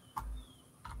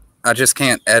 I just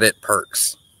can't edit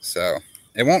perks. So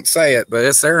it won't say it, but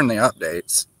it's there in the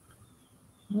updates.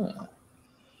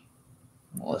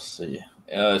 Let's see.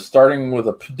 Starting with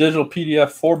a digital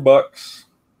PDF, $4,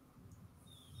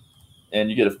 and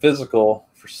you get a physical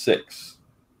for $6.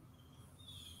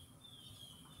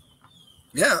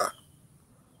 Yeah.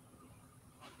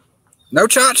 No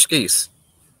tchotchkes.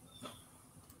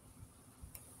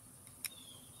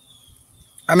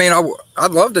 I mean,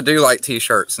 I'd love to do like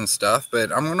t-shirts and stuff,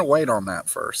 but I'm going to wait on that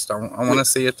first. I want to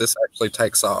see if this actually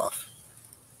takes off.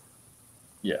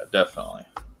 Yeah, definitely.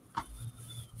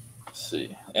 Let's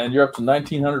see. And you're up to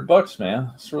 $1,900,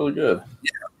 man. It's really good.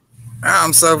 Yeah.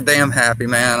 I'm so damn happy,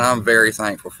 man. I'm very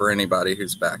thankful for anybody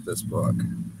who's backed this book.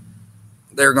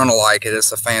 They're going to like it.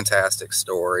 It's a fantastic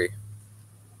story.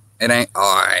 It ain't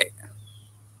all right.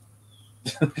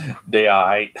 They all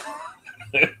right.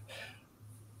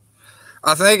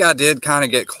 I think I did kind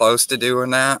of get close to doing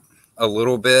that a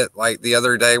little bit. Like the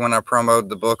other day when I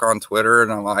promoted the book on Twitter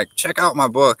and I'm like, check out my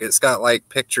book. It's got like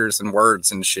pictures and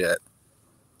words and shit.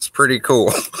 It's pretty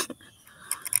cool.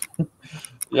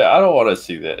 Yeah, I don't want to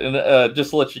see that. And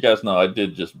just to let you guys know, I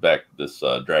did just back this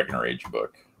Dragon Rage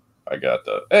book. I got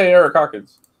hey, Eric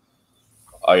Hawkins.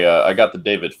 I got the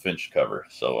David Finch cover.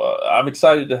 So I'm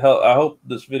excited to help. I hope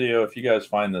this video, if you guys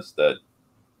find this, that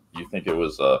you think it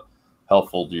was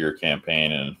helpful to your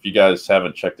campaign. And if you guys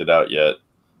haven't checked it out yet,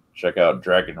 check out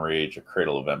Dragon Rage, A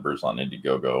Cradle of Embers on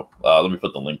Indiegogo. Let me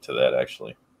put the link to that,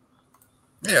 actually.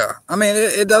 Yeah, I mean,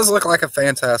 it does look like a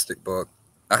fantastic book.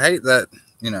 I hate that,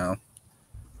 you know,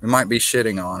 we might be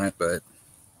shitting on it, but...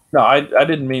 No, I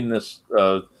didn't mean this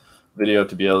video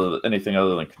to be anything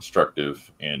other than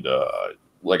constructive. And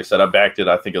like I said, I backed it.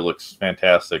 I think it looks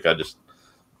fantastic. I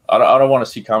don't want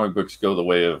to see comic books go the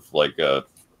way of, like,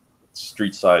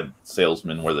 street side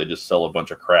salesman where they just sell a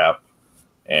bunch of crap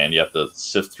and you have to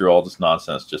sift through all this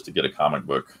nonsense just to get a comic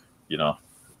book, you know?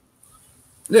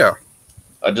 Yeah.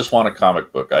 I just want a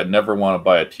comic book. I never want to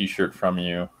buy a t-shirt from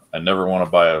you. I never want to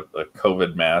buy a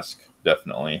COVID mask.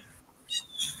 Definitely.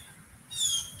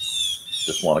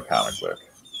 Just want a comic book.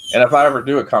 And if I ever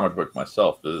do a comic book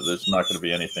myself, there's not going to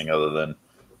be anything other than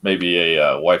maybe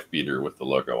a wife beater with the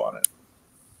logo on it.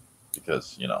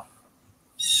 Because, you know.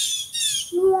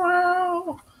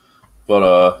 Wow.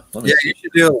 But let me see. You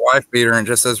should do a wife beater and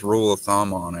just says rule of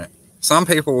thumb on it. Some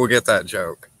people will get that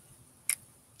joke.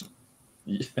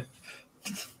 Yeah.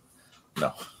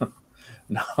 No.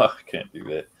 No, I can't do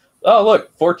that. Oh,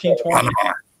 look, 1420,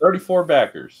 34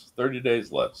 backers, 30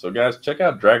 days left. So guys, check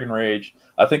out Dragon Rage.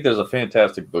 I think there's a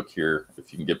fantastic book here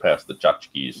if you can get past the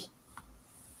tchotchkes.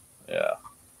 Yeah.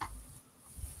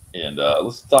 And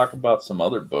let's talk about some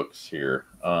other books here.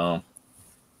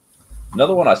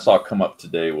 Another one I saw come up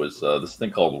today was this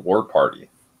thing called War Party.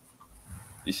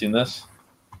 You seen this?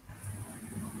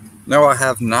 No, I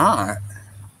have not.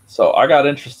 So I got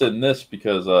interested in this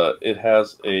because it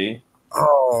has a...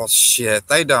 Oh, shit.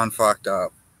 They done fucked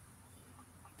up.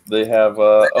 They have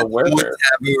a werebear.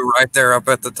 Taboo right there up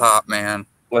at the top, man.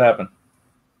 What happened?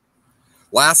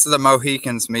 Last of the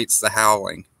Mohicans meets the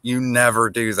Howling. You never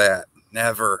do that.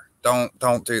 Never.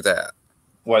 Don't do that.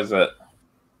 Why is that?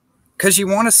 Because you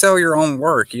want to sell your own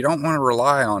work. You don't want to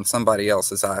rely on somebody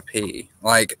else's IP.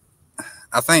 Like,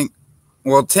 I think,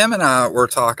 well, Tim and I were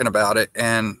talking about it,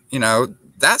 and, you know,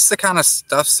 that's the kind of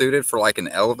stuff suited for like an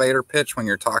elevator pitch when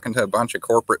you're talking to a bunch of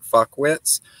corporate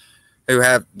fuckwits who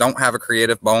don't have a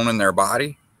creative bone in their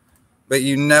body. But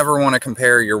you never want to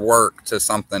compare your work to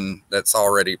something that's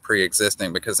already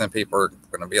pre-existing, because then people are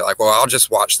going to be like, well, I'll just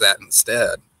watch that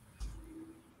instead.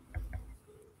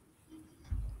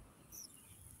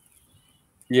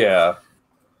 Yeah.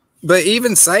 But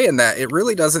even saying that, it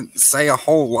really doesn't say a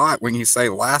whole lot when you say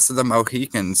Last of the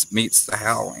Mohicans meets the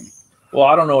Howling. Well,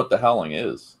 I don't know what the Howling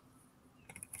is.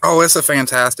 Oh, it's a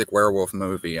fantastic werewolf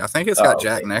movie. I think it's got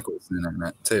Jack Nicholson in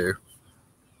it, too.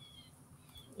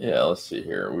 Yeah, let's see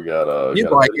here. We got You'd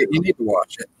like it. You need to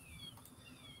watch it.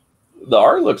 The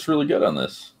art looks really good on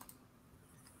this.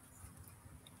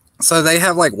 So they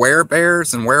have like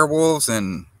werebears and werewolves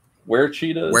and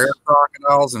were-cheetahs,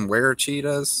 were-crocodiles and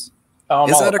were-cheetahs. Is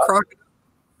that a crocodile?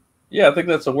 Yeah, I think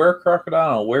that's a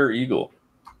were-crocodile and a were-eagle.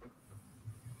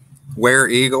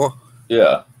 Were-eagle?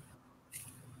 Yeah.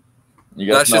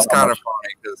 That's just kind of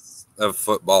funny because of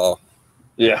football.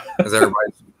 Yeah. Because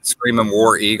everybody's screaming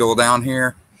War Eagle down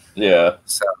here. Yeah.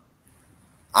 So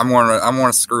I'm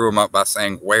gonna screw them up by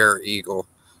saying Where Eagle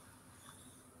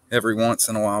every once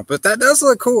in a while. But that does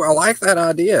look cool. I like that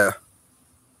idea.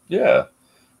 Yeah.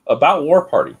 About War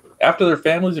Party. After their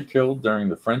families are killed during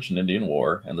the French and Indian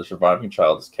War and the surviving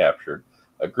child is captured,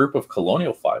 a group of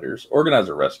colonial fighters organize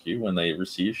a rescue when they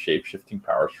receive shape-shifting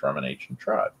powers from an ancient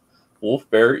tribe. Wolf,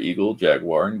 bear, eagle,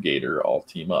 jaguar, and gator all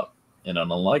team up in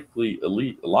an unlikely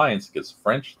elite alliance against the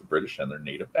French, the British, and their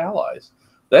native allies.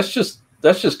 That's just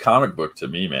comic book to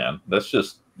me, man. That's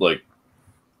just like,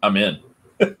 I'm in.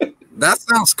 That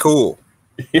sounds cool.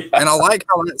 Yeah. And I like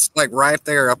how it's like right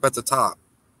there up at the top.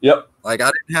 Yep. Like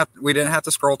we didn't have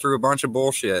to scroll through a bunch of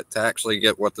bullshit to actually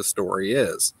get what the story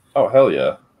is. Oh, hell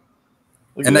yeah.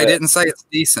 And they didn't say it's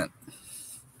decent.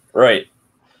 Right.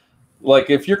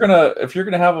 Like if you're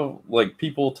gonna have like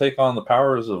people take on the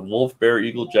powers of wolf, bear,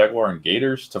 eagle, jaguar, and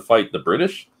gators to fight the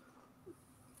British,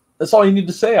 that's all you need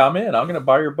to say. I'm in. I'm gonna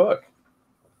buy your book.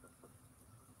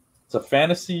 It's a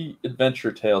fantasy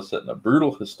adventure tale set in a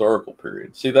brutal historical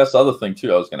period. See, that's the other thing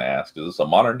too. I was gonna ask: is this a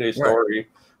modern day story,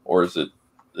 or is it?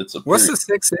 It's a. What's the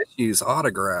 6 issues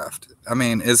autographed? I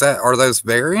mean, are those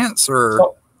variants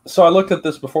or? So I looked at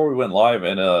this before we went live,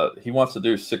 and he wants to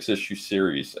do a 6-issue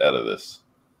series out of this.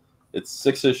 It's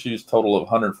 6 issues, total of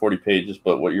 140 pages,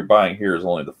 but what you're buying here is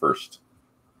only the first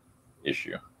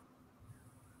issue.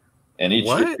 And each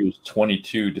issue is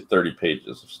 22 to 30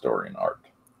 pages of story and art.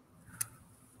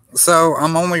 So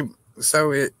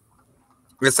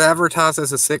it's advertised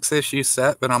as a 6-issue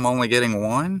set, but I'm only getting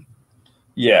one?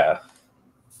 Yeah.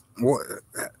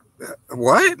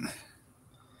 What?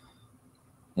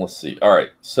 Let's see. All right.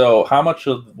 So how much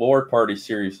of the War Party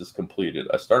series is completed?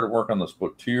 I started work on this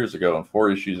book 2 years ago, and 4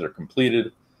 issues are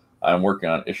completed. I'm working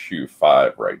on issue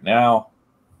 5 right now.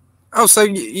 Oh, so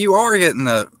you are getting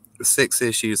the 6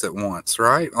 issues at once,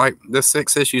 right? Like the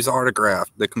 6 issues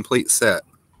autographed, the complete set.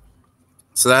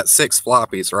 So that's 6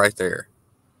 floppies right there.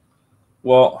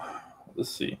 Well, let's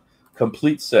see.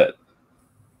 Complete set.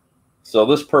 So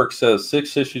this perk says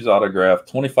 6 issues autographed,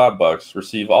 $25.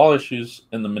 Receive all issues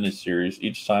in the miniseries,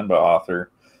 each signed by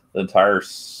author. The entire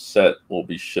set will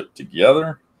be shipped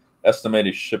together.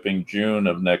 Estimated shipping June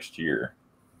of next year.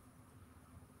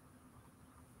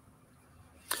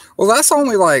 Well, that's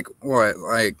only like what,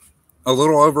 like a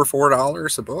little over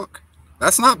 $4 a book.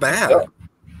 That's not bad.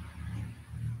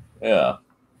 Yeah.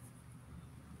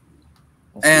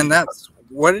 And that's,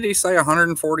 what did he say,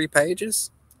 140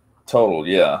 pages? Total,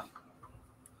 yeah.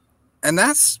 And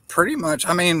that's pretty much,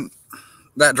 I mean,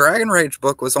 that Dragon Rage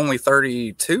book was only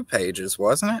 32 pages,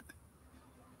 wasn't it?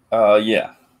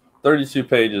 Yeah. 32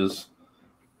 pages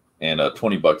and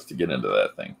 $20 to get into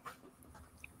that thing.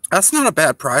 That's not a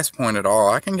bad price point at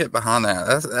all. I can get behind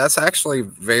that. That's actually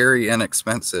very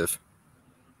inexpensive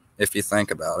if you think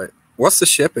about it. What's the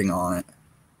shipping on it?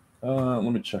 Let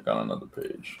me check on another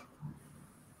page.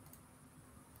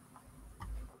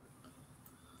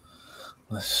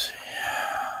 Let's see.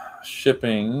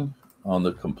 Shipping on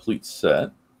the complete set.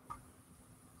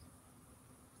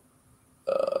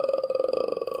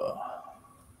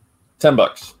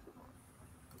 $10.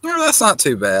 No, that's not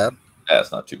too bad.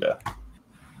 That's not too bad.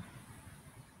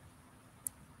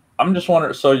 I'm just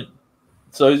wondering. So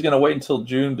he's going to wait until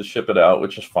June to ship it out,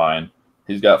 which is fine.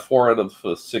 He's got 4 out of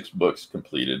the 6 books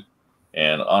completed,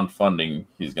 and on funding,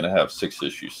 he's going to have 6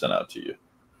 issues sent out to you.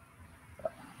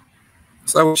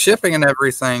 So shipping and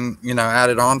everything, you know,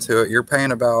 added onto it, you're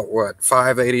paying about what,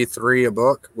 $5.83 a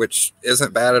book, which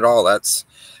isn't bad at all. That's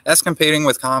competing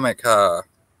with comic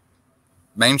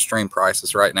mainstream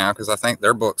prices right now, because I think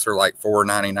their books are like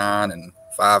 $4.99 and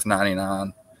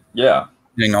 $5.99. Yeah,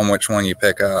 depending on which one you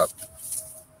pick up.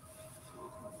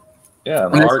 Yeah,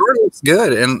 and art looks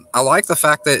good, and I like the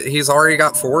fact that he's already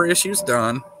got 4 issues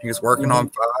done. He's working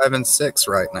on 5 and 6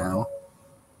 right now.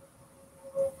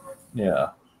 Yeah.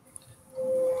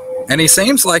 And he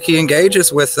seems like he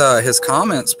engages with his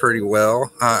comments pretty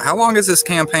well. How long has this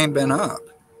campaign been up?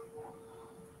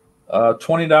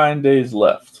 29 days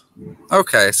left.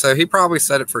 Okay, so he probably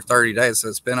set it for 30 days, so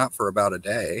it's been up for about a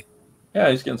day.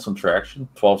 Yeah, he's getting some traction.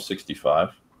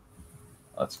 1265.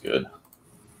 That's good.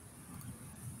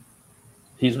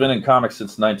 He's been in comics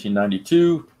since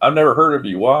 1992. I've never heard of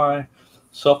you. Why?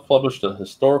 Self-published a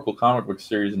historical comic book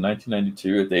series in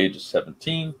 1992 at the age of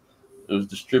 17. It was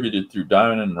distributed through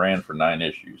Diamond and ran for 9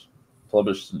 issues.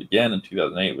 Published again in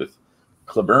 2008 with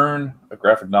Cleburne, a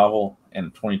graphic novel, and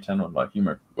in 2010 with my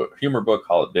humor book,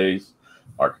 Holidays.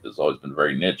 Market has always been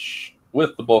very niche,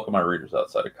 with the bulk of my readers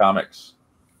outside of comics.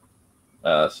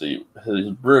 See, his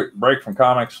break from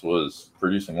comics was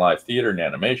producing live theater and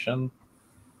animation.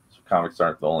 So Comics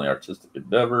aren't the only artistic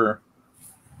endeavor.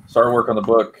 Started work on the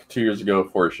book 2 years ago.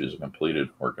 4 issues are completed.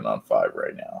 Working on 5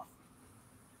 right now.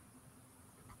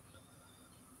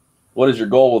 What is your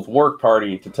goal with Work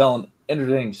Party? To tell an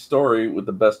entertaining story with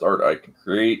the best art I can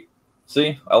create.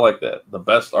 See, I like that. The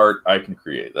best art I can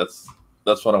create. That's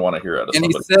what I want to hear out of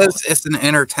somebody. And he says it's an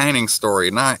entertaining story,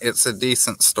 not it's a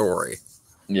decent story.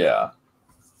 Yeah.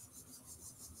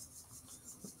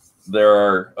 There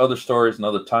are other stories and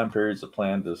other time periods that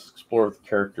plan to explore the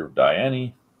character of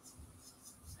Diane.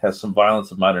 Has some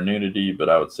violence and minor nudity, but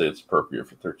I would say it's appropriate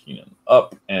for 13 and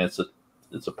up. And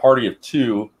it's a party of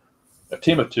 2, a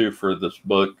team of 2 for this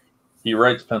book. He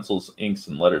writes, pencils, inks,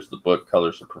 and letters. The book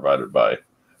colors are provided by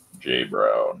J.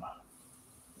 Brown,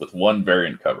 with 1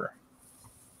 variant cover.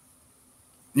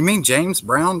 You mean James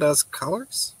Brown does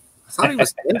colors? I thought he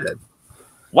was dead.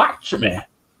 Watch me.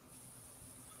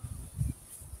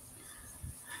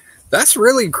 That's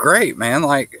really great, man.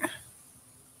 Like,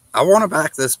 I want to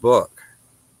back this book.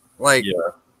 Like, yeah,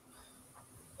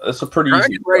 it's a pretty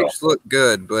Dragon easy Rage looked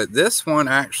good, but this one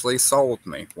actually sold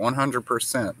me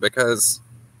 100% because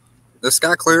this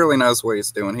guy clearly knows what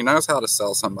he's doing. He knows how to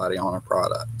sell somebody on a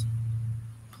product.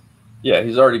 Yeah,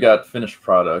 he's already got finished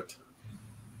product,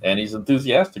 and he's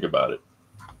enthusiastic about it.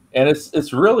 And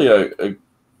it's really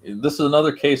this is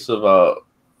another case of a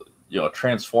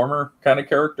transformer kind of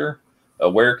character, a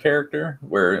were character,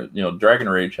 where Dragon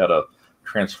Rage had a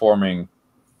transforming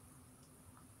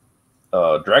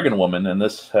dragon woman, and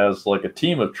this has like a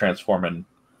team of transforming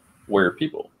were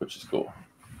people, which is cool.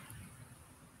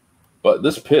 But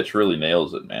this pitch really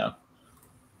nails it, man.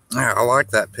 Yeah, I like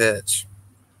that pitch.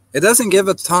 It doesn't give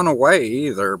a ton away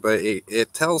either, but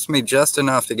it tells me just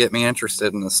enough to get me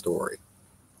interested in the story.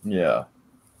 Yeah.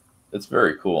 It's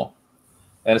very cool.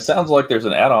 And it sounds like there's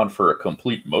an add-on for a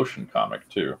complete motion comic,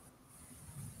 too.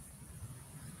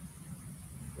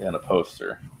 And a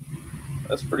poster.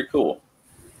 That's pretty cool.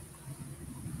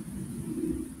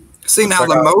 See, now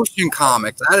the motion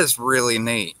comic, that is really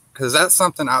neat, because that's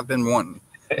something I've been wanting.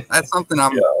 That's something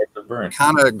I'm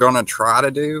kind of going to try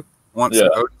to do once the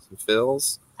notice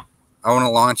fills. I want to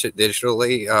launch it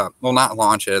digitally. Well, not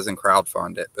launch it as in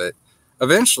crowdfund it, but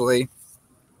eventually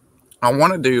I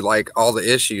want to do like all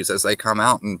the issues as they come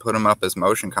out and put them up as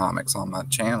motion comics on my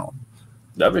channel.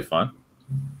 That'd be fun.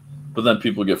 But then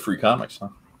people get free comics, huh?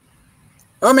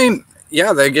 I mean,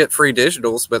 yeah, they get free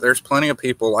digitals, but there's plenty of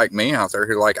people like me out there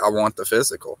who I want the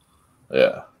physical.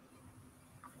 Yeah.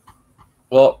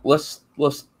 Well, let's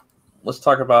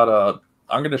talk about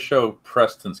I'm going to show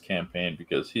Preston's campaign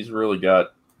because he's really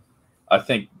got, I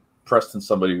think Preston's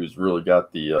somebody who's really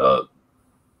got the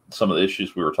some of the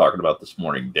issues we were talking about this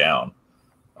morning down.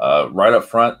 Right up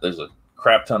front, there's a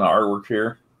crap ton of artwork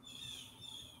here.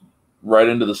 Right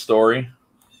into the story.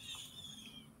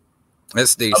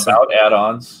 It's decent. About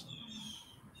add-ons.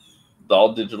 The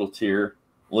all-digital tier.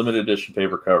 Limited edition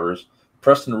paper covers.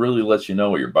 Preston really lets you know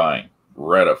what you're buying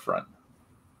right up front.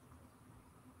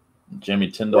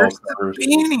 Jimmy Tyndall covers. The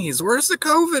beanies? Where's the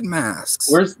COVID masks?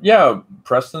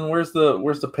 Preston, where's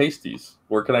the pasties?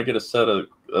 Where can I get a set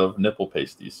of nipple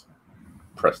pasties?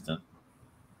 Preston.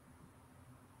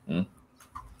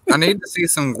 I need to see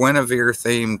some Guinevere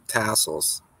themed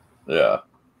tassels. Yeah.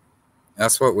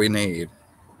 That's what we need.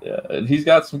 Yeah, and he's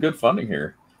got some good funding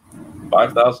here.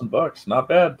 $5,000. Not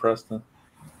bad, Preston.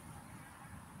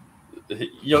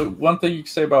 One thing you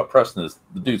can say about Preston is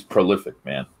the dude's prolific,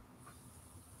 man.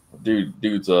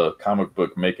 Dude's a comic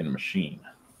book making machine.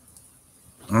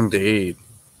 Indeed.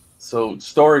 So,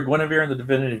 story Guinevere and the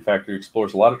Divinity Factory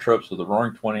explores a lot of tropes of the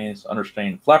Roaring '20s,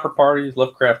 understanding flapper parties,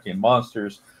 Lovecraftian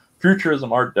monsters,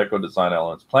 futurism, Art Deco design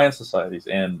elements, planned societies,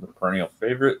 and the perennial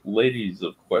favorite, ladies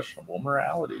of questionable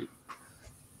morality.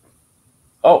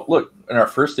 Oh, look, in our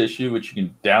first issue, which you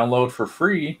can download for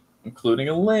free, including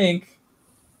a link,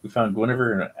 we found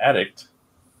Guinevere an addict,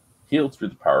 healed through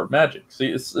the power of magic. See,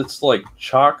 it's like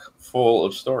chock full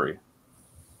of story.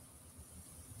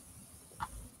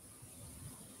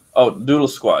 Oh, Doodle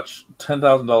Squatch,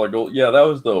 $10,000 gold. Yeah, that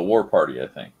was the War Party, I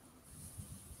think.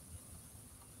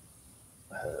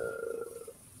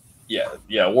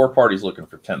 Yeah, War Party's looking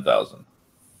for 10,000.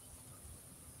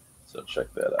 So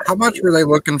check that out. How much were they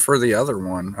looking for the other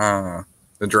one?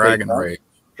 The Dragon Rage.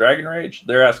 Dragon Rage?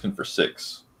 They're asking for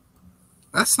 6.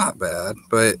 That's not bad,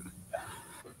 but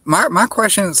my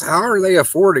question is, how are they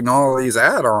affording all these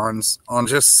add-ons on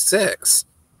just 6?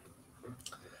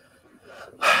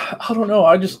 I don't know.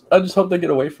 I just hope they get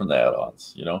away from the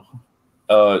add-ons,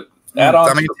 Add-ons.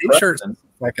 I mean, t-shirts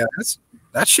like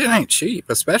that shit ain't cheap,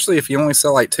 especially if you only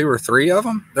sell like 2 or 3 of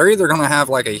them. They're either going to have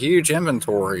like a huge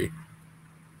inventory.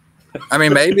 I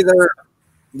mean, maybe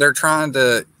they're trying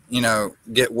to, you know,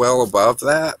 get well above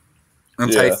that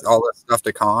and take all that stuff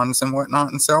to cons and whatnot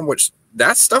and sell, which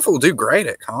that stuff will do great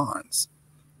at cons.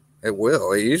 It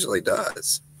will. It usually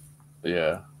does.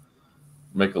 Yeah.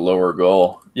 Make a lower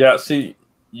goal. Yeah, see,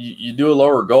 you do a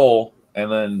lower goal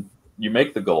and then you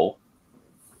make the goal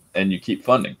and you keep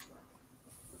funding.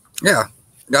 Yeah.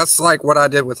 That's like what I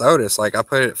did with Otis. Like I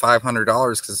put it at $500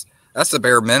 because that's the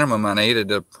bare minimum I needed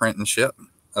to print and ship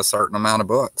a certain amount of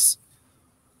books.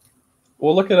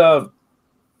 Well, look at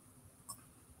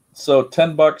so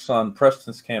 $10 on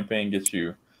Preston's campaign gets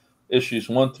you issues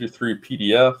 1 through 3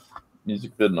 PDF,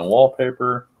 music vid, and a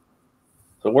wallpaper.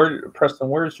 So Preston,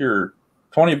 where's your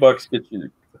 $20 gets you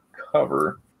the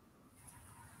cover?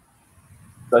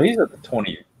 So he's at the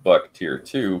 $20 tier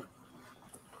too.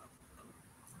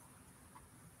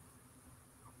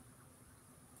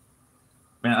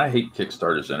 Man, I hate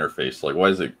Kickstarter's interface. Like, why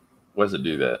does it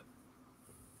do that?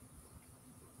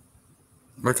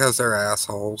 Because they're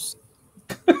assholes.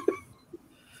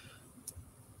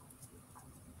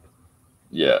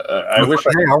 Yeah, I wish.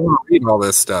 Hey, I want to read all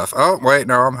this stuff. Oh, wait,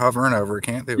 no, I'm hovering over.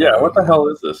 Can't do it. Yeah, what the hell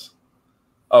is this?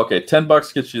 Okay,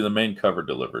 $10 gets you the main cover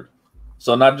delivered.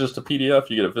 So not just a PDF,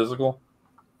 you get a physical.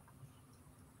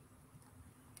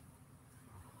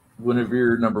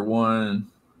 Guinevere #1.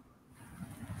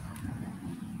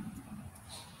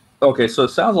 Okay, so it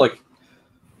sounds like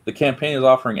the campaign is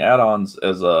offering add-ons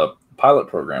as a pilot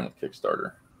program with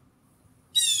Kickstarter.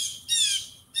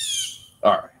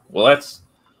 All right. Well, that's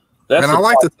and I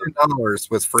like the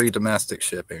 $10 with free domestic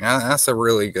shipping. That's a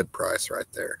really good price right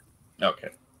there. Okay.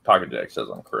 Pocket Jack says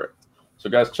I'm correct. So,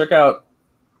 guys, check out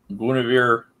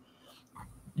Guinevere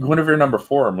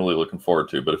 #4. I'm really looking forward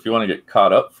to. But if you want to get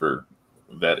caught up for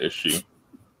that issue,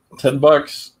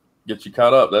 $10 gets you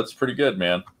caught up. That's pretty good,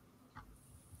 man.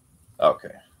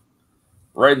 Okay.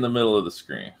 Right in the middle of the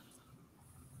screen.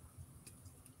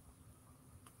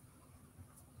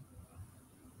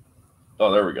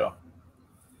 Oh, there we go.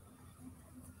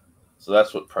 So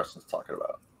that's what Preston's talking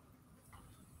about.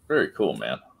 Very cool,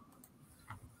 man.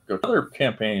 Go to another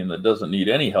campaign that doesn't need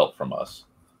any help from us,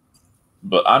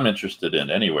 but I'm interested in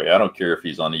anyway. I don't care if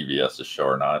he's on EVS's show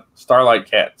or not. Starlight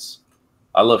Cats.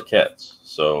 I love cats,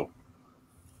 so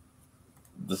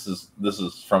this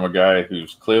is from a guy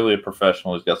who's clearly a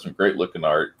professional. He's got some great looking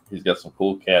art. He's got some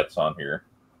cool cats on here.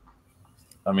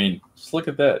 I mean, just look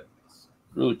at that. It's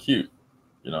really cute,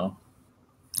 you know.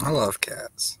 I love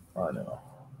cats. I know.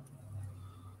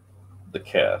 The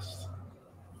cast.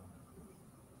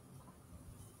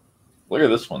 Look at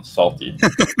this one, Salty.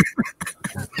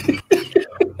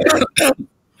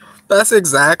 That's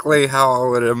exactly how I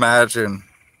would imagine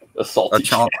a salty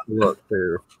chomp look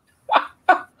too.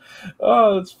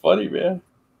 Oh, it's funny, man.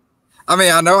 I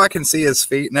mean, I know I can see his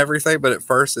feet and everything, but at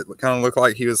first it kind of looked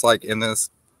like he was like in this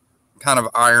kind of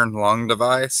iron lung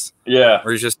device. Yeah.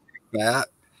 Where he's just fat.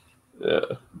 Yeah.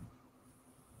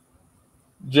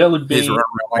 Jelly bean. He's running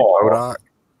around like Kodak.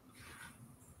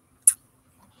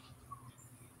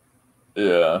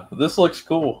 Yeah, this looks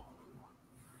cool.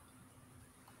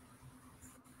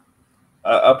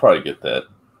 I'll probably get that.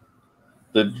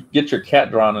 To get your cat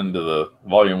drawn into the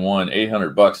volume 1,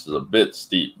 $800 is a bit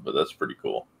steep, but that's pretty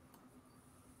cool.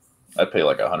 I'd pay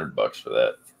like $100 for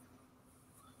that.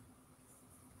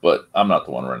 But I'm not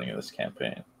the one running this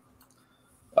campaign.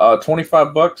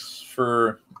 $25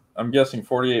 for, I'm guessing,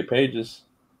 48 pages.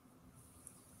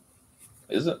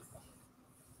 Is it?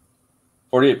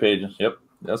 48 pages, yep.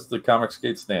 That's the Comic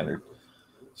Skate standard.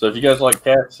 So if you guys like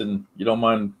cats and you don't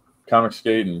mind Comic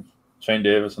Skate and Shane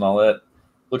Davis and all that,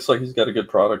 looks like he's got a good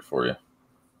product for you.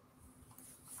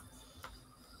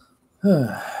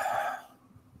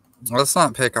 Let's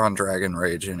not pick on Dragon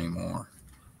Rage anymore.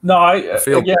 No, I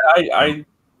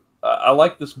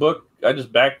like this book. I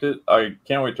just backed it. I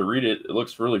can't wait to read it. It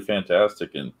looks really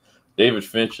fantastic. And David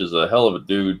Finch is a hell of a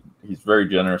dude. He's very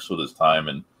generous with his time.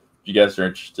 And if you guys are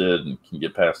interested and can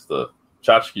get past the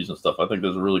tchotchkes and stuff, I think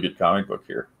there's a really good comic book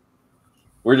here.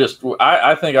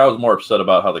 I think I was more upset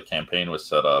about how the campaign was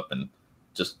set up and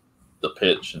just the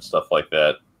pitch and stuff like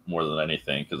that more than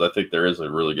anything, because I think there is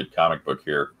a really good comic book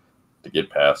here to get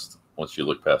past once you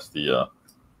look past the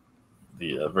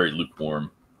very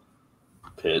lukewarm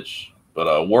pitch.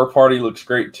 But War Party looks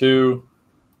great too.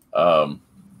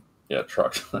 Yeah,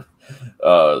 trucks.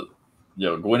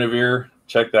 Guinevere,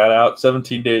 check that out.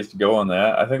 17 days to go on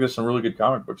that. I think there's some really good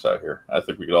comic books out here. I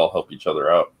think we could all help each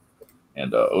other out.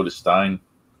 And Otis Stein,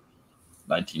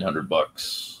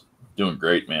 $1,900, doing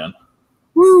great, man.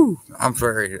 Woo!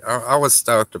 I was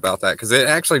stoked about that because it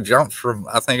actually jumped from,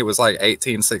 I think it was like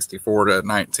 1864 to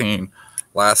 19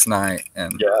 last night.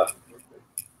 And yeah,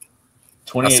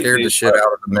 I scared the shit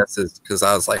out of the missus because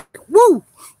I was like, woo,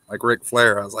 like Ric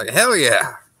Flair. I was like, hell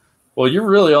yeah. Well, you're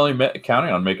really only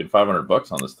counting on making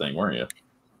 $500 on this thing, weren't you?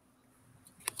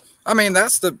 I mean,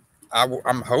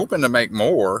 I'm hoping to make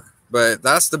more, but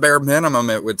that's the bare minimum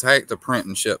it would take to print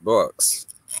and ship books.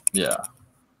 Yeah.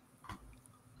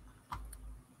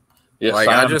 Yes, like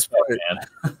I just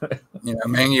put,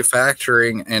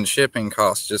 manufacturing and shipping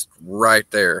costs just right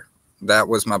there. That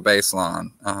was my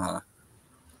baseline.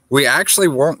 We actually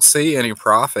won't see any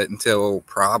profit until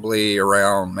probably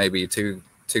around maybe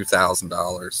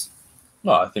 $2,000.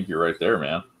 No, I think you're right there,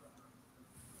 man.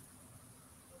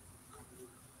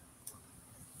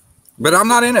 But I'm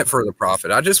not in it for the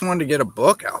profit. I just wanted to get a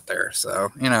book out there.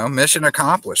 So, mission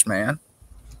accomplished, man.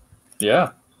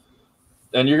 Yeah.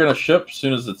 And you're going to ship as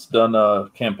soon as it's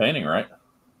done campaigning, right?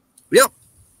 Yep.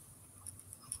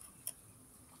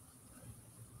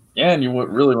 Yeah, and you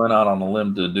really went out on a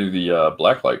limb to do the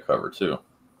blacklight cover, too.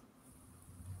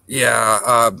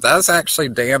 Yeah, that's actually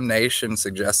Damnation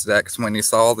suggested that because when he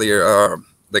saw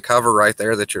the cover right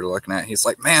there that you're looking at, he's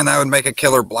like, man, that would make a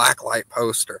killer blacklight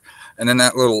poster. And then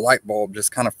that little light bulb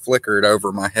just kind of flickered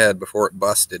over my head before it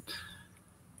busted.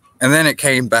 And then it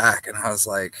came back, and I was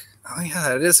like, oh, yeah,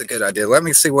 that is a good idea. Let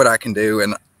me see what I can do.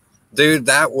 And, dude,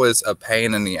 that was a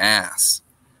pain in the ass.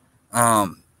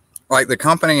 Like, the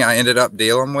company I ended up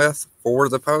dealing with for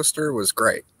the poster was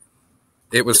great.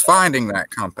 It was finding that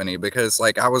company because,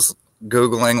 like, I was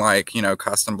Googling, like,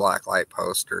 custom blacklight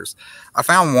posters. I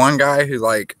found one guy who,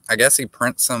 like, I guess he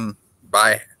prints them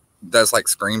does, like,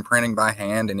 screen printing by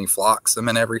hand, and he flocks them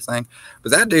and everything.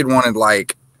 But that dude wanted,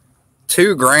 like,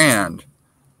 $2,000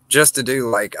 just to do,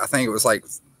 like, I think it was, like,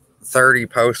 30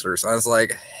 posters. I was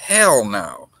like, hell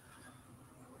no.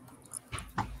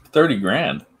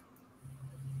 $30,000.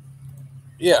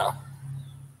 Yeah.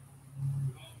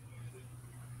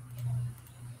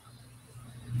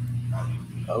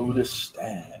 Otis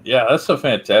Stand. Yeah, that's a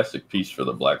fantastic piece for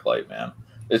the blacklight, man.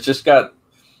 It's just got,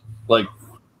 like,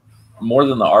 more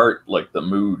than the art, like, the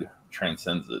mood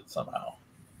transcends it somehow.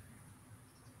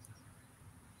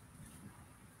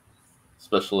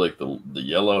 Especially, like, the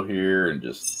yellow here, and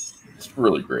just, it's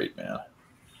really great, man.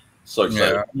 So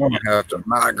excited. Yeah, I'm going to have to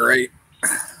migrate.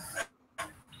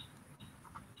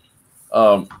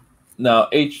 Now,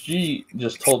 HG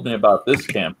just told me about this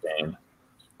campaign,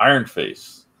 Iron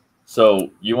Face. So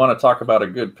you want to talk about a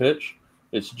good pitch?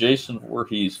 It's Jason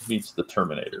Voorhees meets the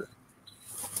Terminator,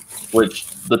 which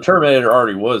the Terminator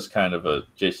already was kind of a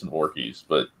Jason Voorhees,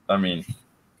 but I mean,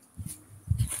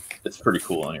 it's pretty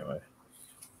cool anyway.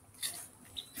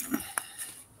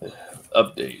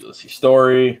 Update. Let's see.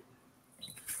 Story.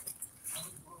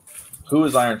 Who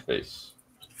is Iron Face?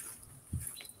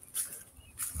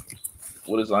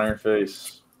 What is Iron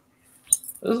Face?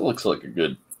 This looks like a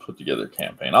good put together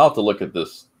campaign. I'll have to look at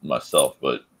this myself,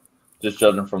 but just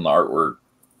judging from the artwork,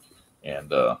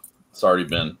 and it's already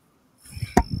been.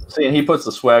 See, and he puts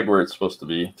the swag where it's supposed to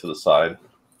be, to the side.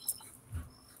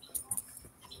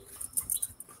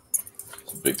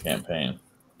 It's a big campaign.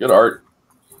 Good art.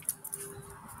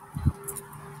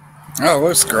 Oh, it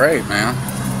looks great, man.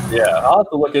 Yeah, I'll have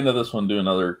to look into this one, do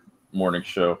another morning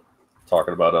show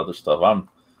talking about other stuff.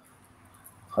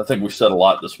 I think we said a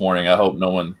lot this morning. I hope no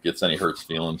one gets any hurts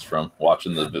feelings from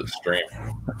watching the stream.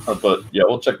 But yeah,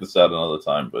 we'll check this out another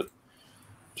time. But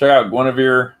check out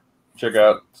Guinevere, check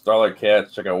out Starlight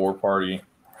Cats, check out War Party,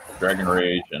 Dragon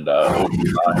Rage, and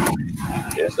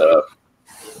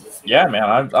yeah,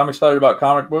 man, I'm excited about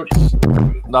comic books.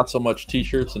 Not so much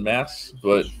T-shirts and masks,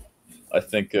 but I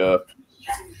think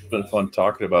it's been fun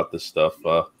talking about this stuff.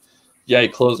 Yeah,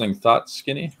 closing thoughts,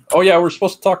 Skinny? Oh yeah, we're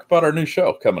supposed to talk about our new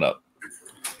show coming up.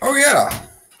 Oh, yeah.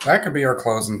 That could be our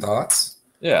closing thoughts.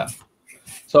 Yeah.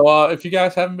 So if you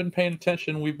guys haven't been paying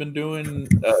attention, we've been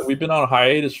on a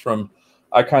hiatus from,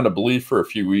 I kind of believe, for a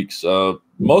few weeks,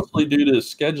 mostly due to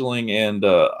scheduling, and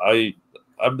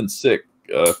I've been sick.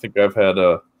 I think I've had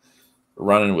a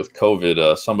run-in with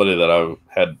COVID. Somebody that I've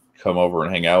had come over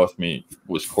and hang out with me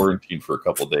was quarantined for a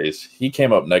couple of days. He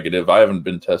came up negative. I haven't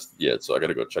been tested yet, so I got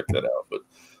to go check that out. But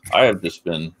I have just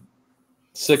been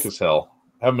sick as hell.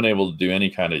 Haven't been able to do any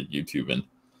kind of YouTubing.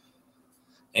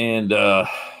 And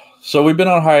so we've been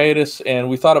on hiatus, and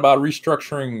we thought about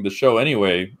restructuring the show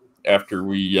anyway after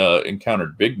we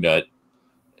encountered Big Nut.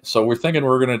 So we're thinking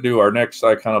we're going to do our next,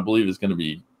 I kind of believe, is going to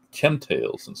be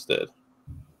Chemtails instead.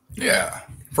 Yeah,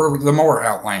 for the more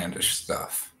outlandish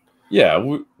stuff. Yeah,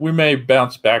 we may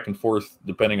bounce back and forth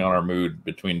depending on our mood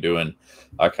between doing,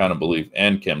 I kind of believe,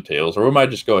 and Chemtails, or we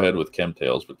might just go ahead with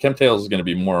Chemtails. But Chemtails is going to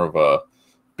be more of a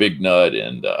Big Nut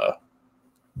and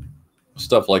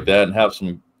stuff like that, and have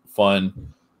some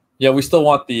fun. Yeah, we still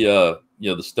want the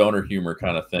the stoner humor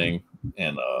kind of thing,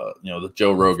 and the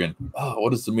Joe Rogan, oh,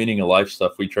 what is the meaning of life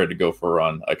stuff we tried to go for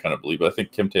on I Kind of Believe. I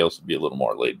think Kim Tales would be a little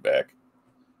more laid back.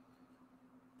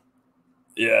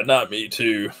 Yeah, not me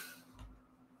too.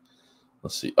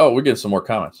 Let's see. Oh, we're getting some more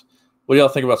comments. What do y'all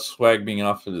think about swag being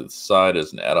off to the side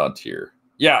as an add-on tier?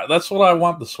 Yeah, that's what I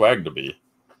want the swag to be.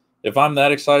 If I'm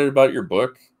that excited about your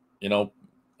book,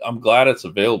 I'm glad it's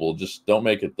available. Just don't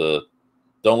make it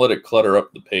don't let it clutter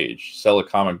up the page. Sell a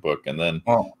comic book, and then if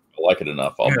I like it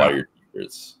enough, I'll buy your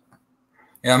t-shirts.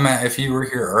 Yeah, Matt, if you were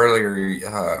here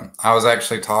earlier, I was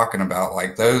actually talking about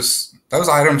like those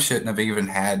items shouldn't have even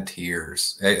had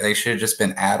tiers. They should have just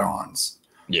been add-ons.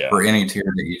 Yeah. For any tier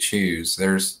that you choose.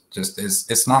 There's just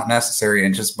it's not necessary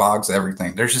and just bogs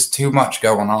everything. There's just too much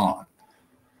going on.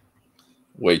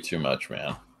 Way too much,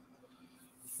 man.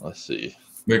 Let's see.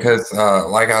 Because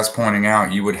like I was pointing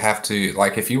out, you would have to,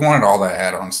 like, if you wanted all that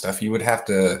add-on stuff, you would have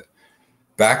to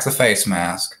back the face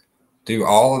mask, do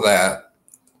all of that,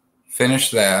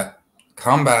 finish that,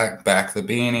 come back the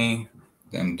beanie,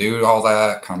 then do all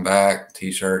that, come back,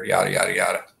 t-shirt, yada, yada,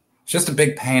 yada. It's just a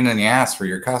big pain in the ass for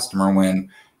your customer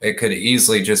when it could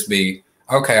easily just be,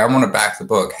 okay, I want to back the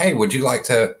book. Hey, would you like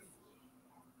to,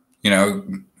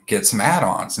 get some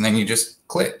add-ons? And then you just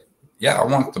click. Yeah, I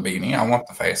want the beanie. I want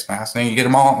the face mask. And then you get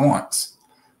them all at once.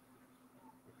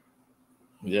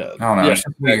 Yeah. I don't know. It's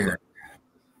weird.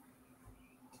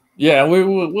 Yeah,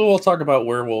 we'll talk about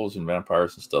werewolves and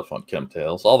vampires and stuff on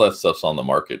Chemtails. All that stuff's on the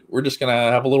market. We're just going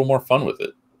to have a little more fun with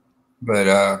it.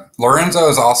 But Lorenzo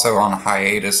is also on a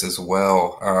hiatus as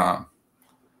well.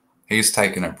 He's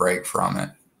taking a break from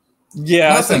it.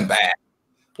 Yeah. Nothing bad.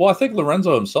 Well, I think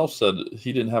Lorenzo himself said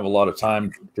he didn't have a lot of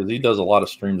time because he does a lot of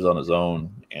streams on his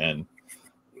own. And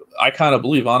I Kind of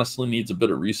Believe honestly needs a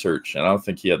bit of research, and I don't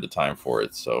think he had the time for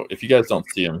it. So if you guys don't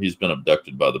see him, he's been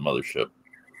abducted by the mothership.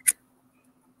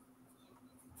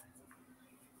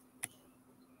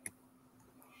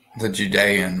 The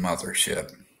Judean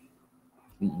mothership.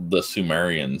 The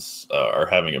Sumerians are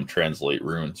having him translate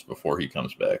runes before he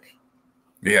comes back.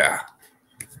 Yeah,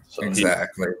 so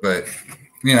exactly. But,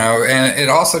 and it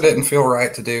also didn't feel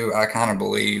right to do I Kind of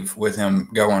Believe with him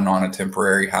going on a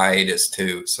temporary hiatus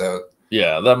too. So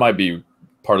yeah, that might be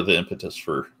part of the impetus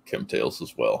for Chemtails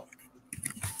as well.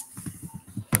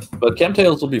 But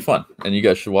Chemtails will be fun, and you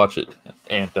guys should watch it.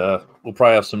 And we'll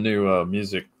probably have some new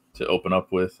music to open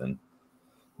up with and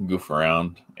goof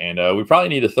around. And we probably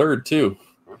need a third too.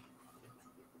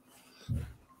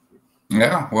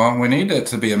 Yeah, well, we need it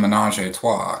to be a menage a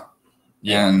trois.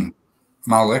 Yeah. And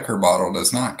my liquor bottle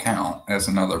does not count as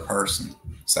another person,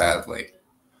 sadly.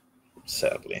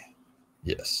 Sadly.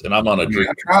 Yes. And I'm on a drink.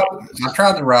 I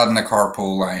tried to ride in the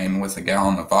carpool lane with a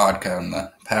gallon of vodka in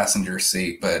the passenger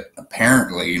seat, but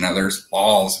apparently, there's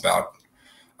laws about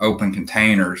open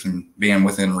containers and being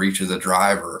within reach of the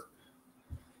driver.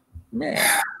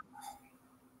 Man.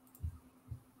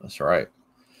 That's right.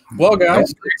 Well,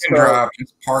 guys,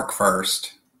 just park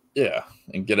first. Yeah,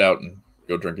 and get out and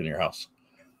go drink in your house.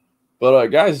 But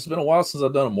guys, it's been a while since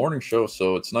I've done a morning show,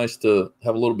 so it's nice to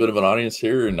have a little bit of an audience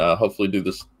here and hopefully do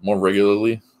this more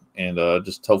regularly and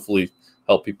just hopefully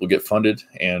help people get funded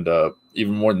and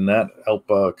even more than that, help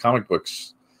comic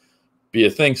books be a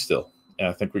thing still. And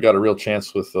I think we got a real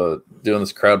chance with doing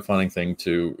this crowdfunding thing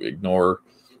to ignore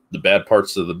the bad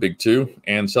parts of the big two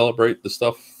and celebrate the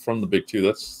stuff from the big two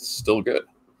that's still good.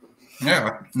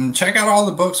 Yeah, and check out all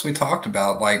the books we talked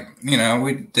about. Like,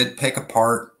 we did pick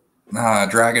apart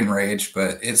Dragon Rage,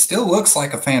 but it still looks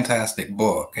like a fantastic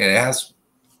book. It has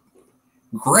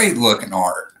great looking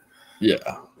art.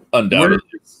 Yeah, undoubtedly.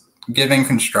 We're giving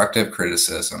constructive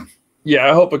criticism. Yeah,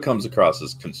 I hope it comes across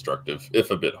as constructive,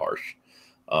 if a bit harsh.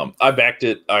 I backed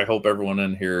it. I hope everyone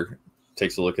in here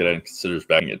takes a look at it and considers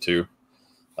backing it too.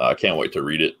 I can't wait to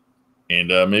read it.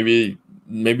 And maybe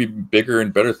bigger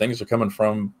and better things are coming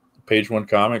from Page One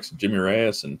Comics, Jimmy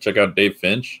Reyes, and check out Dave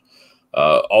Finch.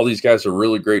 All these guys are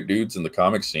really great dudes in the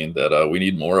comic scene that we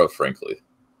need more of, frankly.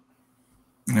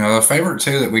 The favorite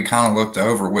two that we kind of looked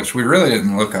over, which we really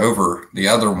didn't look over the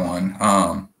other one,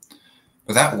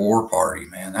 but that War Party,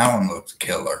 man, that one looked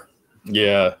killer.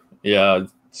 Yeah. As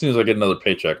soon as I get another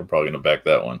paycheck, I'm probably going to back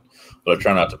that one. But I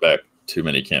try not to back too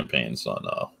many campaigns on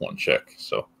one check.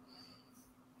 So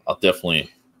I'll definitely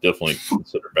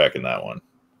consider backing that one.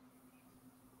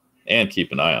 And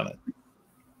keep an eye on it.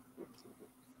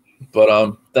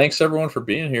 But thanks everyone for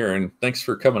being here, and thanks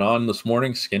for coming on this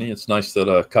morning, Skinny. It's nice that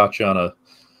I caught you on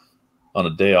a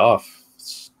day off.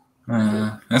 It's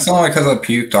only because I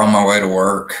puked on my way to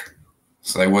work,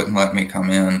 so they wouldn't let me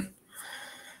come in.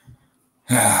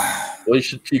 Well, you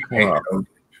should puke more often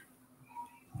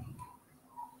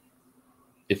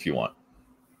if you want.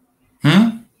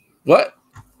 What?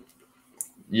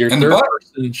 Your third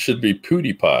person should be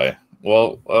PewDiePie.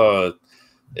 Well,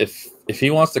 if he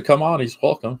wants to come on, he's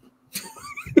welcome.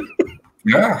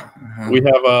 Yeah. We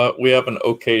have an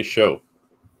okay show.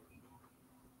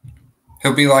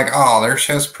 He'll be like, "Oh, their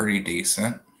show's pretty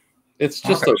decent. It's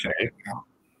just okay."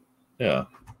 Yeah.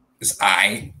 It's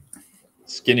I.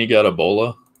 Skinny got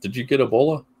Ebola. Did you get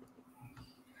Ebola?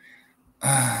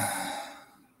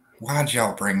 Why'd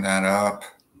y'all bring that up?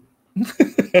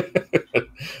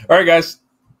 All right, guys.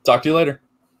 Talk to you later.